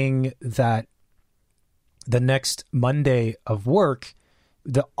thing that the next Monday of work,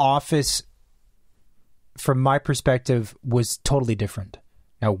 the office, from my perspective, was totally different.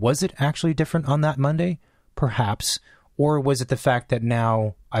 Now, was it actually different on that Monday? Perhaps. Or was it the fact that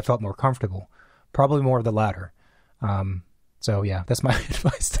now I felt more comfortable? Probably more of the latter. So, yeah, that's my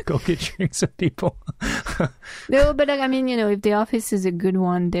advice, to go get drinks with people. No, but if the office is a good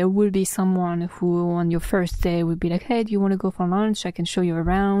one, there will be someone who on your first day would be like, hey, do you want to go for lunch? I can show you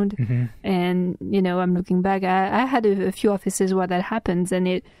around. Mm-hmm. And, I'm looking back. I had a few offices where that happens, and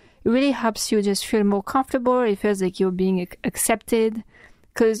it really helps you just feel more comfortable. It feels like you're being accepted.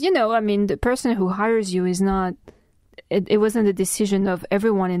 Because, the person who hires you is not... It wasn't a decision of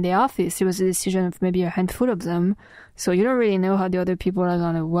everyone in the office. It was a decision of maybe a handful of them. So you don't really know how the other people are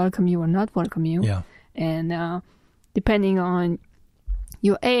going to welcome you or not welcome you. Yeah. And depending on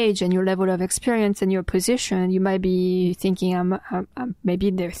your age and your level of experience and your position, you might be thinking,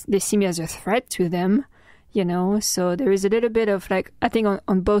 maybe they see me as a threat to them, So there is a little bit of I think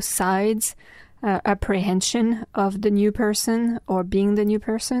on both sides, apprehension of the new person or being the new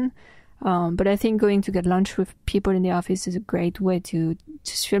person. But I think going to get lunch with people in the office is a great way to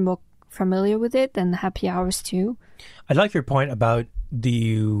just feel more familiar with it, and happy hours too. I like your point about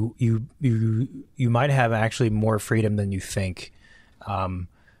you might have actually more freedom than you think,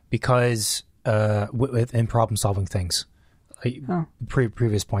 because in problem solving things.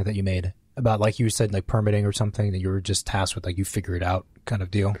 Previous point that you made about, like you said, like permitting or something that you were just tasked with, like you figure it out kind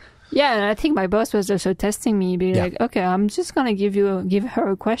of deal. Yeah, and I think my boss was also testing me, like, okay, I'm just gonna give her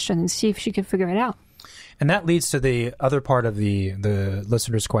a question and see if she can figure it out. And that leads to the other part of the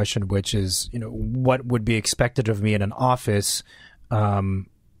listener's question, which is, what would be expected of me in an office?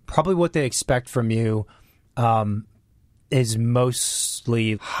 Probably what they expect from you is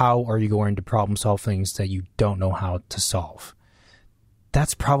mostly, how are you going to problem solve things that you don't know how to solve?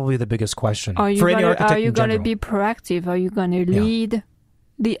 That's probably the biggest question. Are you going to be proactive? Are you going to lead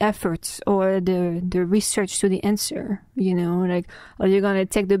the efforts or the research to the answer? Like, are you going to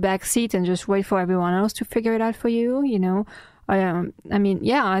take the back seat and just wait for everyone else to figure it out for you?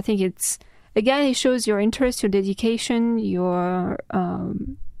 I think it shows your interest, your dedication, your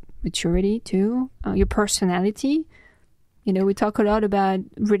maturity too, your personality. We talk a lot about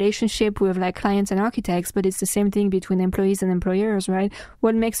relationship with like clients and architects, but it's the same thing between employees and employers, right?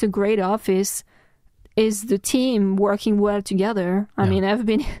 What makes a great office is the team working well together. I mean, I've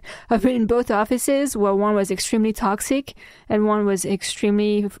been in both offices where one was extremely toxic and one was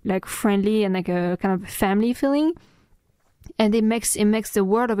extremely like friendly and like a kind of family feeling. And it makes the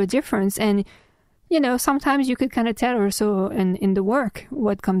world of a difference. And, sometimes you could kind of tell also in the work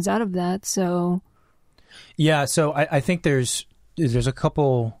what comes out of that. So... Yeah, so I think there's a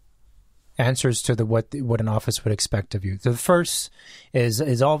couple answers to what an office would expect of you. The first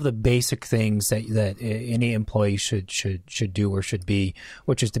is all of the basic things that any employee should do or should be,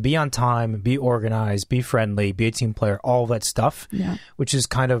 which is to be on time, be organized, be friendly, be a team player, all that stuff, which is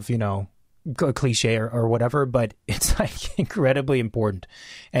kind of, a cliche or whatever, but it's like incredibly important.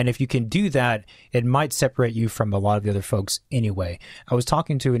 And if you can do that, it might separate you from a lot of the other folks anyway. I was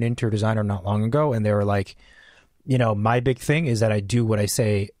talking to an interior designer not long ago, and they were like, my big thing is that I do what I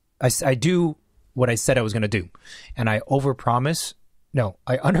say. I do what I said I was going to do, and I underpromise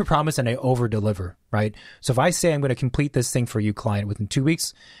and I overdeliver, right? So if I say I'm going to complete this thing for you, client, within 2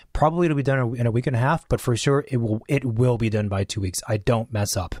 weeks, probably it'll be done in a week and a half, but for sure it will be done by 2 weeks. I don't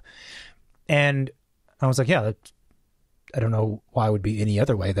mess up. And I was like, I don't know why it would be any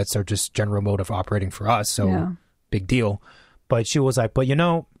other way. That's our just general mode of operating for us. So big deal. But she was like,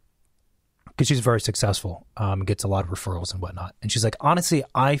 because she's very successful, gets a lot of referrals and whatnot. And she's like, honestly,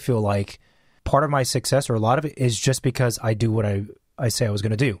 I feel like part of my success, or a lot of it, is just because I do what I say I was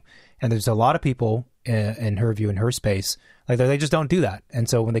going to do. And there's a lot of people in her view, in her space, like they just don't do that. And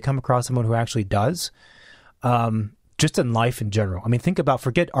so when they come across someone who actually does, just in life in general. I mean,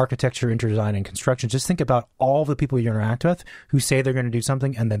 forget architecture, interior design, and construction. Just think about all the people you interact with who say they're going to do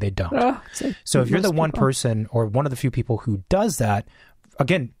something and then they don't. So if you're the one person or one of the few people who does that,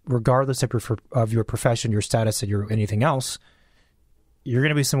 again, regardless of your profession, your status, or anything else, you're going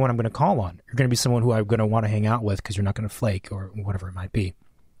to be someone I'm going to call on. You're going to be someone who I'm going to want to hang out with because you're not going to flake or whatever it might be.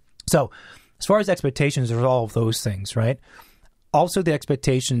 So as far as expectations, there's all of those things, right? Also, the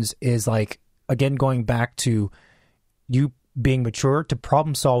expectations is like, again, going back to you being mature to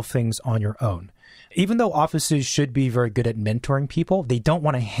problem solve things on your own. Even though offices should be very good at mentoring people, they don't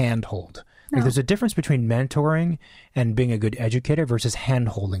want to handhold. Like, there's a difference between mentoring and being a good educator versus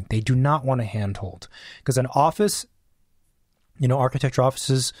handholding. They do not want to handhold, because an office, architecture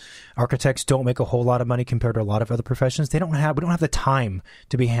offices, architects don't make a whole lot of money compared to a lot of other professions. We don't have the time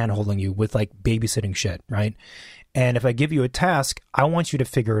to be handholding you with like babysitting shit, right? And if I give you a task, I want you to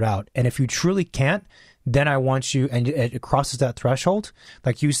figure it out. And if you truly can't, then I want you, and it crosses that threshold.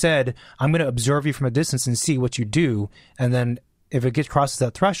 Like you said, I'm going to observe you from a distance and see what you do. And then if it crosses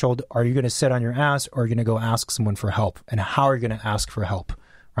that threshold, are you going to sit on your ass, or are you going to go ask someone for help? And how are you going to ask for help,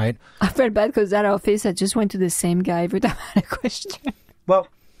 right? I felt bad because that office, I just went to the same guy every time I had a question. Well,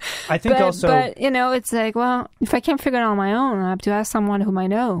 I think But, it's like, well, if I can't figure it out on my own, I have to ask someone whom I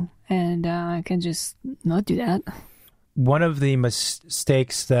know. And I can just not do that. One of the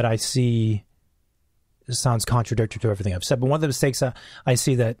mistakes that I see, this sounds contradictory to everything I've said, but one of the mistakes I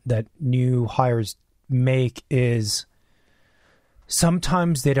see that new hires make is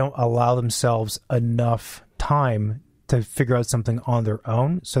sometimes they don't allow themselves enough time to figure out something on their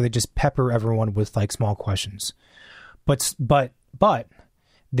own, so they just pepper everyone with like small questions. But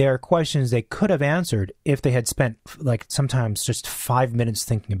there are questions they could have answered if they had spent like sometimes just 5 minutes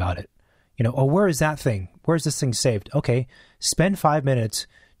thinking about it. Where is that thing? Where is this thing saved? Okay, spend 5 minutes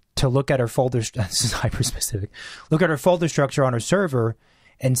to look at our folder. This is hyper specific. Look at our folder structure on our server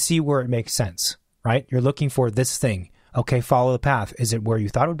and see where it makes sense, right? You're looking for this thing. Okay, follow the path. Is it where you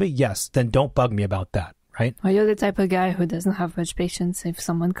thought it would be? Yes. Then don't bug me about that, right? Well, you're the type of guy who doesn't have much patience if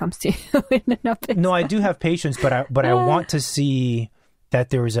someone comes to you in an office. No, I do have patience, but I want to see that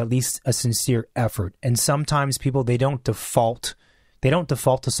there is at least a sincere effort. And sometimes people, they don't default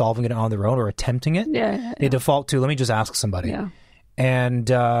to solving it on their own or attempting it. Yeah. They default to, let me just ask somebody. Yeah. And,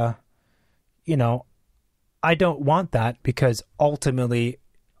 you know, I don't want that, because ultimately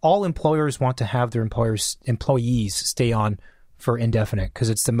all employers want to have their employees stay on for indefinite,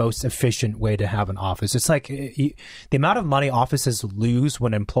 because it's the most efficient way to have an office. It's like the amount of money offices lose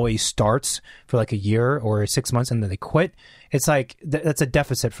when an employee starts for like a year or 6 months and then they quit. It's like that's a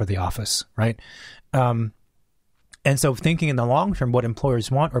deficit for the office, right? And so thinking in the long term, what employers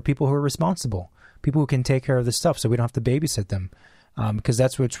want are people who are responsible, people who can take care of the stuff so we don't have to babysit them, because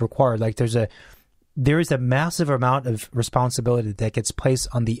that's what's required. Like there is a massive amount of responsibility that gets placed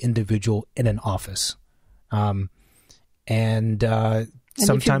on the individual in an office. And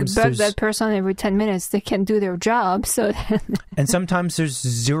sometimes if you bug that person every 10 minutes, they can do their job. So and sometimes there's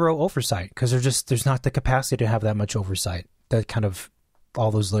zero oversight, because there's not the capacity to have that much oversight. That kind of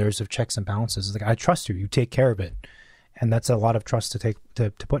all those layers of checks and balances. It's like, I trust you. You take care of it, and that's a lot of trust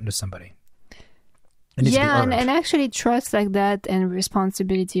to put into somebody. Yeah, and actually trust like that and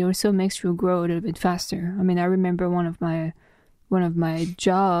responsibility also makes you grow a little bit faster. I mean, I remember one of my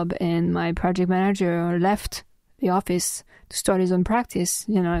job, and my project manager left the office to start his own practice.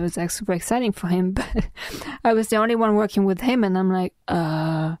 You know, it was like super exciting for him, but I was the only one working with him, and I'm like,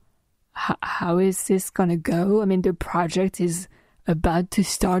 how is this gonna go? I mean, the project is about to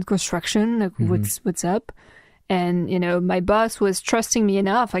start construction. Like, what's up? And, you know, my boss was trusting me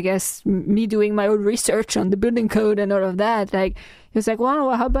enough, I guess, me doing my own research on the building code and all of that. Like, he was like,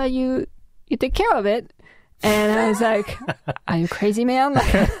 well, how about you take care of it? And I was like, are you crazy, man?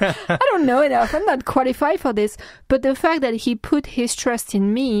 Like, I don't know enough. I'm not qualified for this. But the fact that he put his trust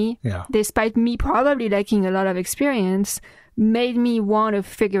in me, despite me probably lacking a lot of experience, made me want to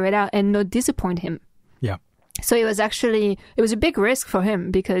figure it out and not disappoint him. Yeah. So it was a big risk for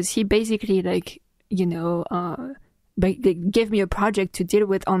him, because he basically, like, you know, they gave me a project to deal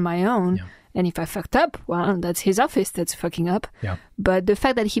with on my own. Yeah. And if I fucked up, well, that's his office that's fucking up. Yeah. But the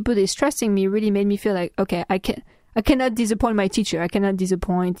fact that he put his trust in me really made me feel like, okay, I cannot disappoint my teacher. I cannot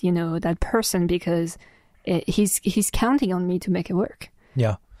disappoint, you know, that person, because he's counting on me to make it work.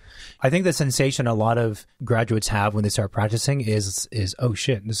 Yeah. I think the sensation a lot of graduates have when they start practicing is oh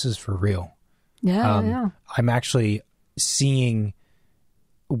shit, this is for real. Yeah. I'm actually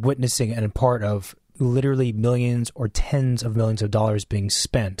witnessing and a part of literally millions or tens of millions of dollars being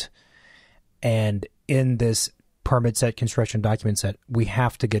spent. And in this permit set, construction document set, we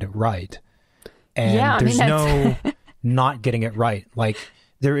have to get it right. And there's no not getting it right. Like,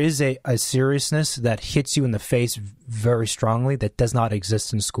 there is a seriousness that hits you in the face very strongly that does not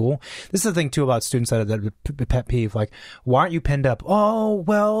exist in school. This is the thing, too, about students that are pet peeve. Like, why aren't you pinned up? Oh,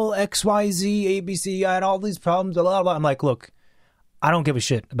 well, X, Y, Z, ABC, I had all these problems, blah, blah, blah. I'm like, look, I don't give a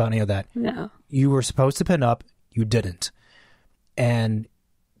shit about any of that. No. You were supposed to pin up. You didn't. And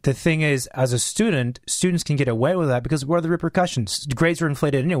the thing is, as a student, students can get away with that because what are the repercussions? Grades are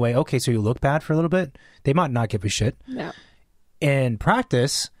inflated anyway. Okay, so you look bad for a little bit. They might not give a shit. No. In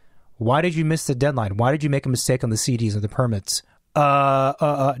practice, why did you miss the deadline? Why did you make a mistake on the CDs and the permits?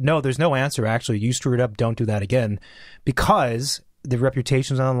 No, there's no answer, actually. You screwed up. Don't do that again. Because the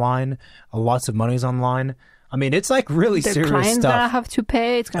reputation's on the line. Lots of money's on the line. I mean, it's like really serious stuff. The client's gonna have to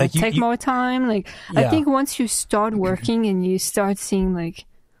pay. It's gonna take more time. Like, I think once you start working and you start seeing like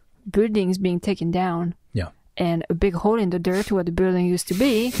buildings being taken down, and a big hole in the dirt where the building used to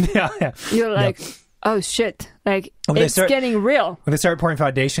be, you're like, oh shit! Like, it's getting real. When they start pouring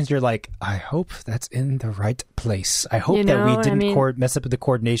foundations, you're like, I hope that's in the right place. I hope that we didn't mess up with the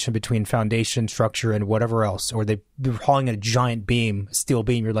coordination between foundation, structure, and whatever else. Or they're hauling a giant beam, steel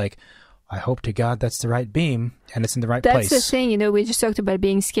beam. You're like, I hope to God that's the right beam and it's in the right place. That's the thing, we just talked about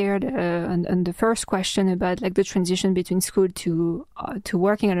being scared on the first question about like the transition between school to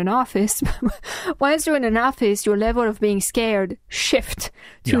working at an office. Once you're in an office, your level of being scared shift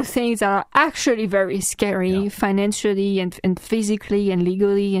to things that are actually very scary financially and physically and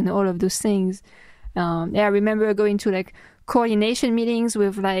legally and all of those things. I remember going to like coordination meetings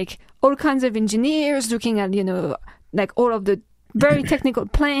with like all kinds of engineers looking at, like all of the very technical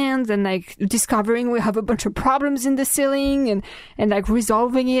plans and like discovering we have a bunch of problems in the ceiling and like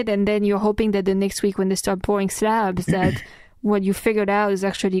resolving it, and then you're hoping that the next week when they start pouring slabs that what you figured out is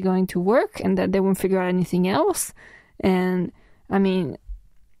actually going to work and that they won't figure out anything else. And I mean,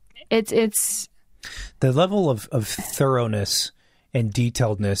 it's the level of thoroughness and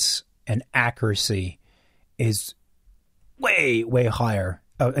detailedness and accuracy is way, way higher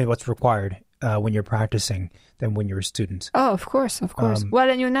in what's required when you're practicing than when you're a student. Oh, of course. Well,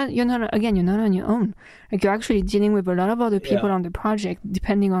 and you're not on your own. Like, you're actually dealing with a lot of other people on the project,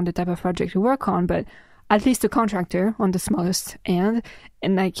 depending on the type of project you work on, but at least a contractor on the smallest end,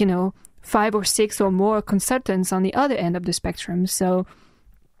 and 5 or 6 or more consultants on the other end of the spectrum. So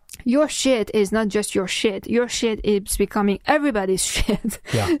your shit is not just your shit. Your shit is becoming everybody's shit.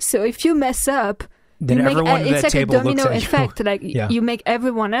 Yeah. So if you mess up, then everyone at that table looks at you. It's like a domino effect. Like, you make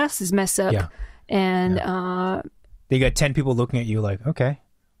everyone else's mess up. Yeah. And you got 10 people looking at you like, okay,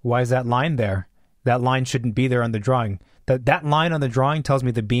 why is that line there? That line shouldn't be there on the drawing. That line on the drawing tells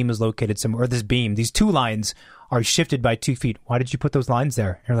me the beam is located somewhere, or these 2 lines are shifted by 2 feet. Why did you put those lines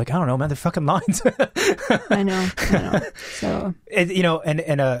there? And you're like, I don't know, man, they're fucking lines. I know. So,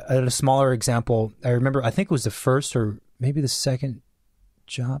 and a smaller example, I remember, I think it was the first or maybe the second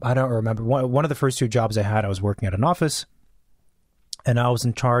job. I don't remember. One of the first 2 jobs I had, I was working at an office, and I was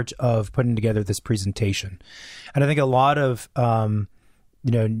in charge of putting together this presentation. And I think a lot of,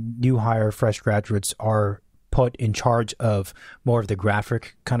 new hire fresh graduates are put in charge of more of the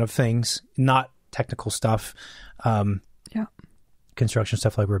graphic kind of things, not technical stuff, construction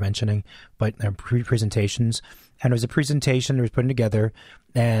stuff like we were mentioning, but presentations. And it was a presentation that was putting together,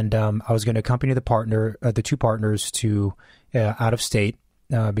 and I was going to accompany the 2 partners to out of state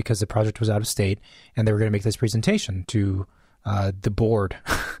because the project was out of state, and they were going to make this presentation to the board.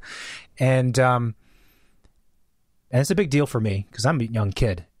 And it's a big deal for me because I'm a young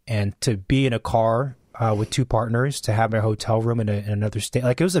kid, and to be in a car with 2 partners, to have my hotel room in another state,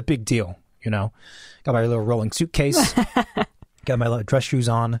 like, it was a big deal, Got my little rolling suitcase, got my little dress shoes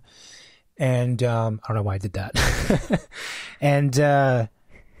on, and I don't know why I did that. And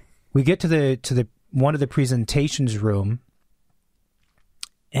we get to the one of the presentations room,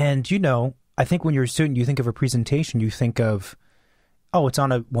 and I think when you're a student, you think of a presentation, you think of, now it's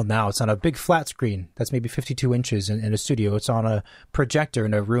on a big flat screen that's maybe 52 inches in a studio. It's on a projector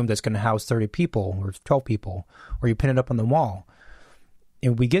in a room that's going to house 30 people or 12 people, or you pin it up on the wall.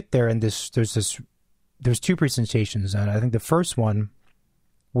 And we get there, and there's 2 presentations, and I think the first one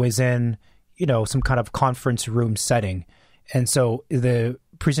was in, some kind of conference room setting. And so the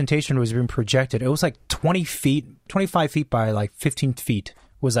presentation was being projected. It was like 25 feet by like 15 feet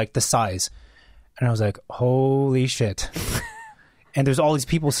was like the size. And I was like, holy shit. And there's all these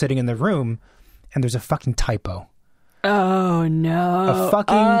people sitting in the room, and there's a fucking typo. Oh, no. A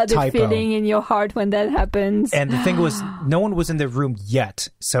fucking typo. The feeling in your heart when that happens. And the thing was, no one was in the room yet.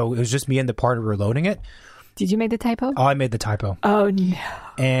 So it was just me and the partner who were loading it. Did you make the typo? Oh, I made the typo. Oh, no.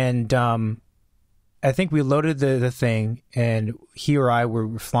 And I think we loaded the thing, and he or I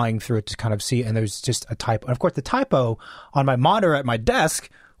were flying through it to kind of see, and there's just a typo. And of course, the typo on my monitor at my desk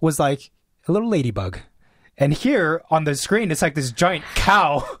was like a little ladybug. And here on the screen, it's like this giant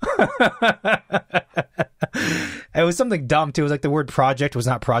cow. It was something dumb, too. It was like the word project was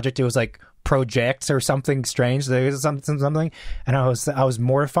not project. It was like projects or something strange. There was something. And I was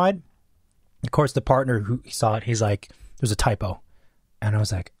mortified. Of course, the partner who saw it, he's like, there's a typo. And I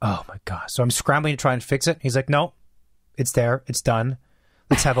was like, oh, my God. So I'm scrambling to try and fix it. He's like, no, it's there. It's done.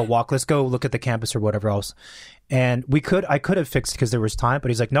 Let's have a walk. Let's go look at the campus or whatever else. And I could have fixed it because there was time.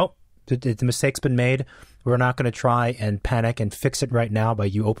 But he's like, nope. The mistake's been made. We're not going to try and panic and fix it right now by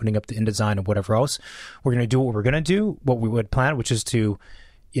you opening up the InDesign and whatever else. We're going to do what we're going to do, what we would plan, which is to,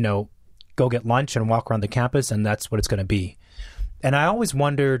 go get lunch and walk around the campus, and that's what it's going to be. And I always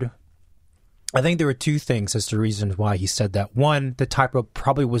wondered, I think there were 2 things as to reasons why he said that. One, the typo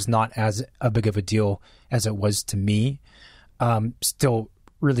probably was not as a big of a deal as it was to me. Still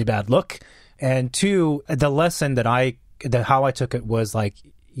really bad look. And 2, the lesson how I took it was like,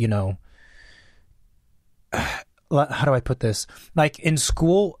 how do I put this? Like in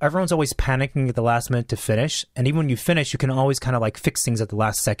school, everyone's always panicking at the last minute to finish. And even when you finish, you can always kind of like fix things at the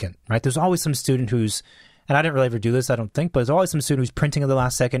last second, right? There's always some student who's, and I didn't really ever do this, I don't think, but there's always some student who's printing at the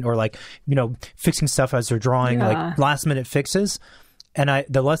last second or like, fixing stuff as they're drawing, like last minute fixes. And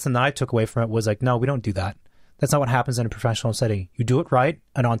the lesson that I took away from it was like, no, we don't do that. That's not what happens in a professional setting. You do it right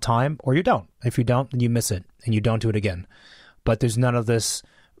and on time, or you don't. If you don't, then you miss it and you don't do it again. But there's none of this,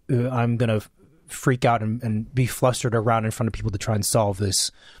 I'm going to freak out and be flustered around in front of people to try and solve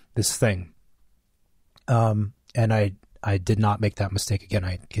this thing. And I did not make that mistake again,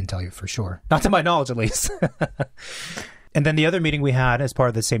 I can tell you for sure. Not to my knowledge, at least. And then the other meeting we had as part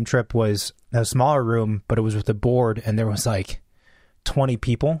of the same trip was a smaller room, but it was with the board, and there was like 20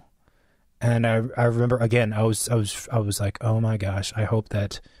 people. And I remember, again, I was like, oh my gosh, I hope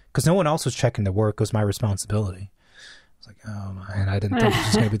that, because no one else was checking the work. It was my responsibility. It's like, oh man, I didn't think this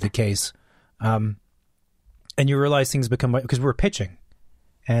was going to be the case. And you realize things become, because we're pitching.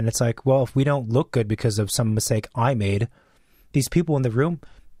 And it's like, well, if we don't look good because of some mistake I made, these people in the room,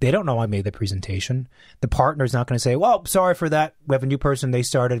 they don't know I made the presentation. The partner's not going to say, well, sorry for that. We have a new person. They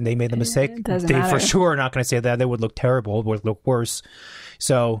started and they made the mistake. They for sure are not going to say that. They would look terrible. It would look worse.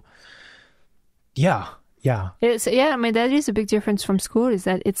 So, yeah. I mean, that is a big difference from school, is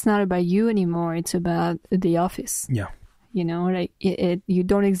that it's not about you anymore. It's about the office. Yeah. You know, like you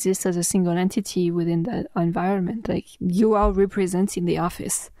don't exist as a single entity within that environment. Like, you are representing the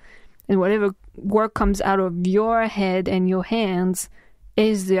office. And whatever work comes out of your head and your hands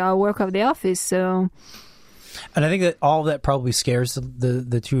is the work of the office. So, and I think that all of that probably scares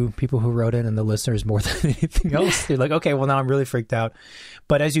the two people who wrote in and the listeners more than anything else. They're like, okay, well, now I'm really freaked out.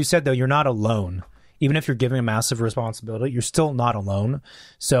 But as you said, though, you're not alone. Even if you're giving a massive responsibility, you're still not alone.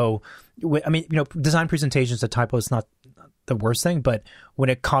 So, I mean, you know, design presentations, a typo is not the worst thing, but when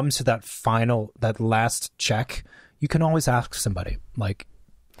it comes to that last check, you can always ask somebody, like,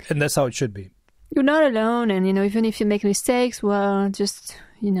 and that's how it should be. You're not alone, and, you know, even if you make mistakes, well, just,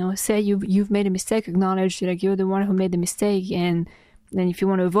 you know, say you've made a mistake, acknowledge, like, you're the one who made the mistake, and then if you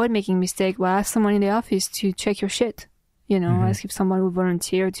want to avoid making a mistake, well, ask someone in the office to check your shit. You know, ask if someone will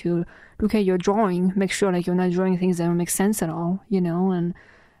volunteer to look at your drawing, make sure, like, you're not drawing things that don't make sense at all, you know,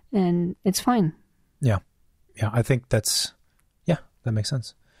 and it's fine. Yeah, I think that makes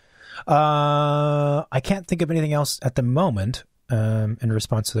sense. I can't think of anything else at the moment. In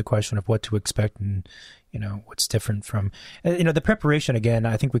response to the question of what to expect and, you know, what's different from, you know, the preparation, again,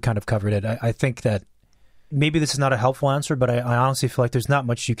 I think we kind of covered it. I think that maybe this is not a helpful answer, but I honestly feel like there's not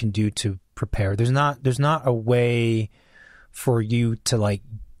much you can do to prepare. There's not a way for you to, like,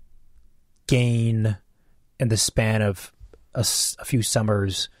 gain in the span of a few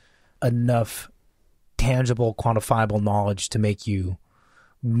summers enough tangible, quantifiable knowledge to make you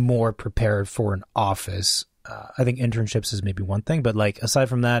more prepared for an office. I think internships is maybe one thing, but, like, aside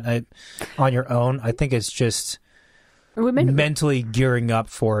from that, on your own, I think it's just mentally gearing up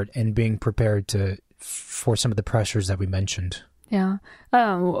for it and being prepared for some of the pressures that we mentioned. Yeah.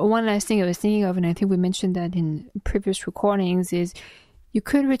 One last thing I was thinking of, and I think we mentioned that in previous recordings, is you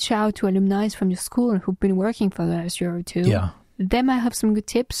could reach out to alumni from your school who've been working for the last year or two. Yeah. They might have some good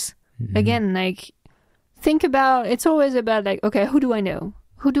tips. Mm-hmm. Again, like, think about, it's always about, like, okay, who do I know?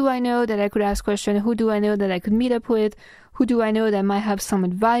 Who do I know that I could ask questions? Who do I know that I could meet up with? Who do I know that might have some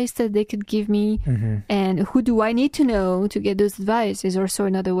advice that they could give me? Mm-hmm. And who do I need to know to get those advice is also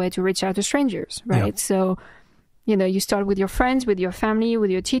another way to reach out to strangers, right? Yeah. So, you know, you start with your friends, with your family, with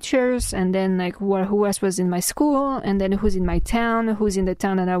your teachers, and then, like, who else was in my school, and then who's in my town, who's in the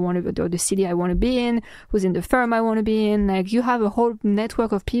town that I want to, or the city I want to be in, who's in the firm I want to be in. Like, you have a whole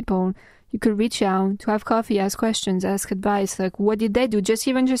network of people you could reach out to have coffee, ask questions, ask advice. Like, what did they do? Just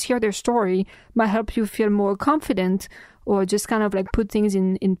hear their story might help you feel more confident, or just kind of, like, put things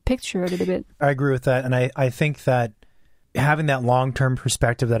in picture a little bit. I agree with that. And I think that having that long-term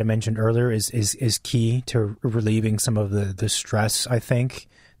perspective that I mentioned earlier is key to relieving some of the stress, I think,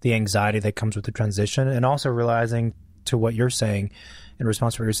 the anxiety that comes with the transition, and also realizing, to what you're saying, in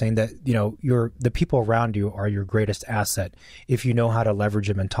response to what you're saying, that, you know, the people around you are your greatest asset if you know how to leverage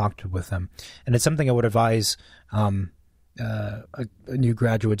them and talk with them. And it's something I would advise new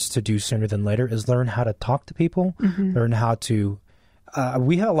graduates to do sooner than later, is learn how to talk to people, learn how to,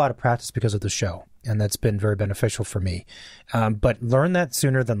 we had a lot of practice because of the show, and that's been very beneficial for me. But learn that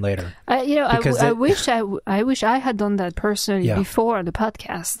sooner than later. I wish I had done that personally before the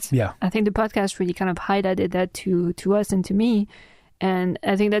podcast. Yeah. I think the podcast really kind of highlighted that to us and to me. And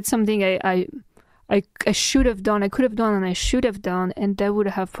I think that's something I should have done, I could have done, and I should have done. And that would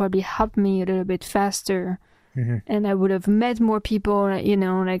have probably helped me a little bit faster. Mm-hmm. And I would have met more people, you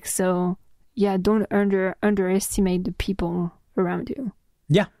know, like, so, yeah, don't underestimate the people around you.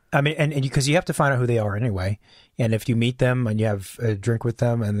 Yeah. I mean, and because you have to find out who they are anyway. And if you meet them and you have a drink with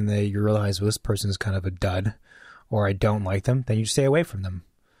them, and then you realize, well, this person is kind of a dud, or I don't like them, then you stay away from them.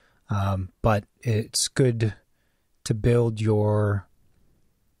 But it's good to build your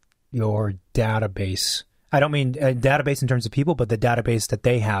database. I don't mean a database in terms of people, but the database that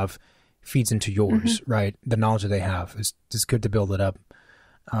they have feeds into yours, right? The knowledge that they have is good to build it up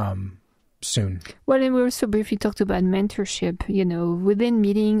soon. Well, and we also briefly talked about mentorship. You know, within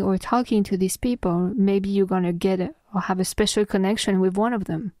meeting or talking to these people, maybe you're going to get or have a special connection with one of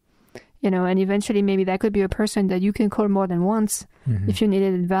them. You know, and eventually maybe that could be a person that you can call more than once if you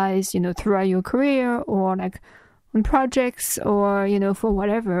needed advice, you know, throughout your career, or, like, on projects, or, you know, for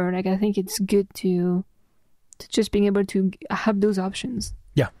whatever. Like, I think it's good to just being able to have those options.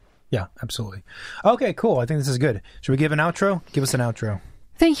 Yeah. Yeah, absolutely. Okay, cool. I think this is good. Should we give an outro? Give us an outro.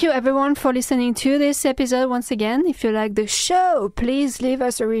 Thank you, everyone, for listening to this episode once again. If you like the show, please leave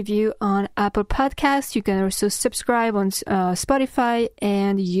us a review on Apple Podcasts. You can also subscribe on Spotify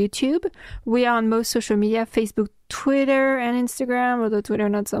and YouTube. We are on most social media, Facebook, Twitter, and Instagram, although Twitter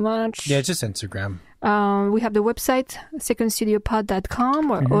not so much. Yeah, just Instagram. We have the website, secondstudiopod.com,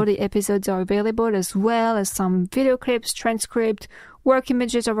 where all the episodes are available, as well as some video clips, transcript, work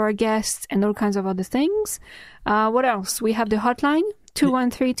images of our guests, and all kinds of other things. What else? We have the hotline,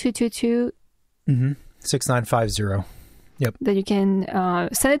 213-222. 6950. Yep. That you can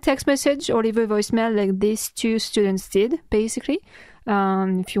send a text message or leave a voicemail like these two students did, basically.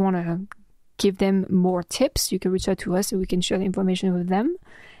 If you want to give them more tips, you can reach out to us so we can share the information with them.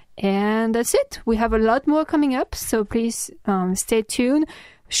 And that's it. We have a lot more coming up, so please stay tuned.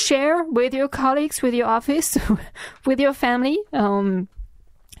 Share with your colleagues, with your office, with your family.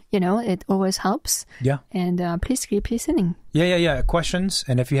 It always helps. Yeah. And please keep listening. Yeah. Questions,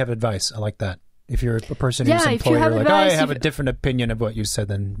 and if you have advice, I like that. If you're a person who's if you employer, have like, advice, I have a different opinion of what you said,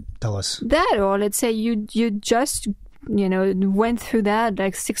 then tell us. That, or let's say you just went through that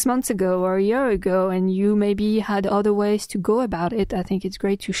like 6 months ago or a year ago, and you maybe had other ways to go about it. I think it's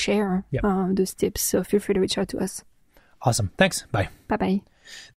great to share those tips. So feel free to reach out to us. Awesome. Thanks. Bye. Bye-bye.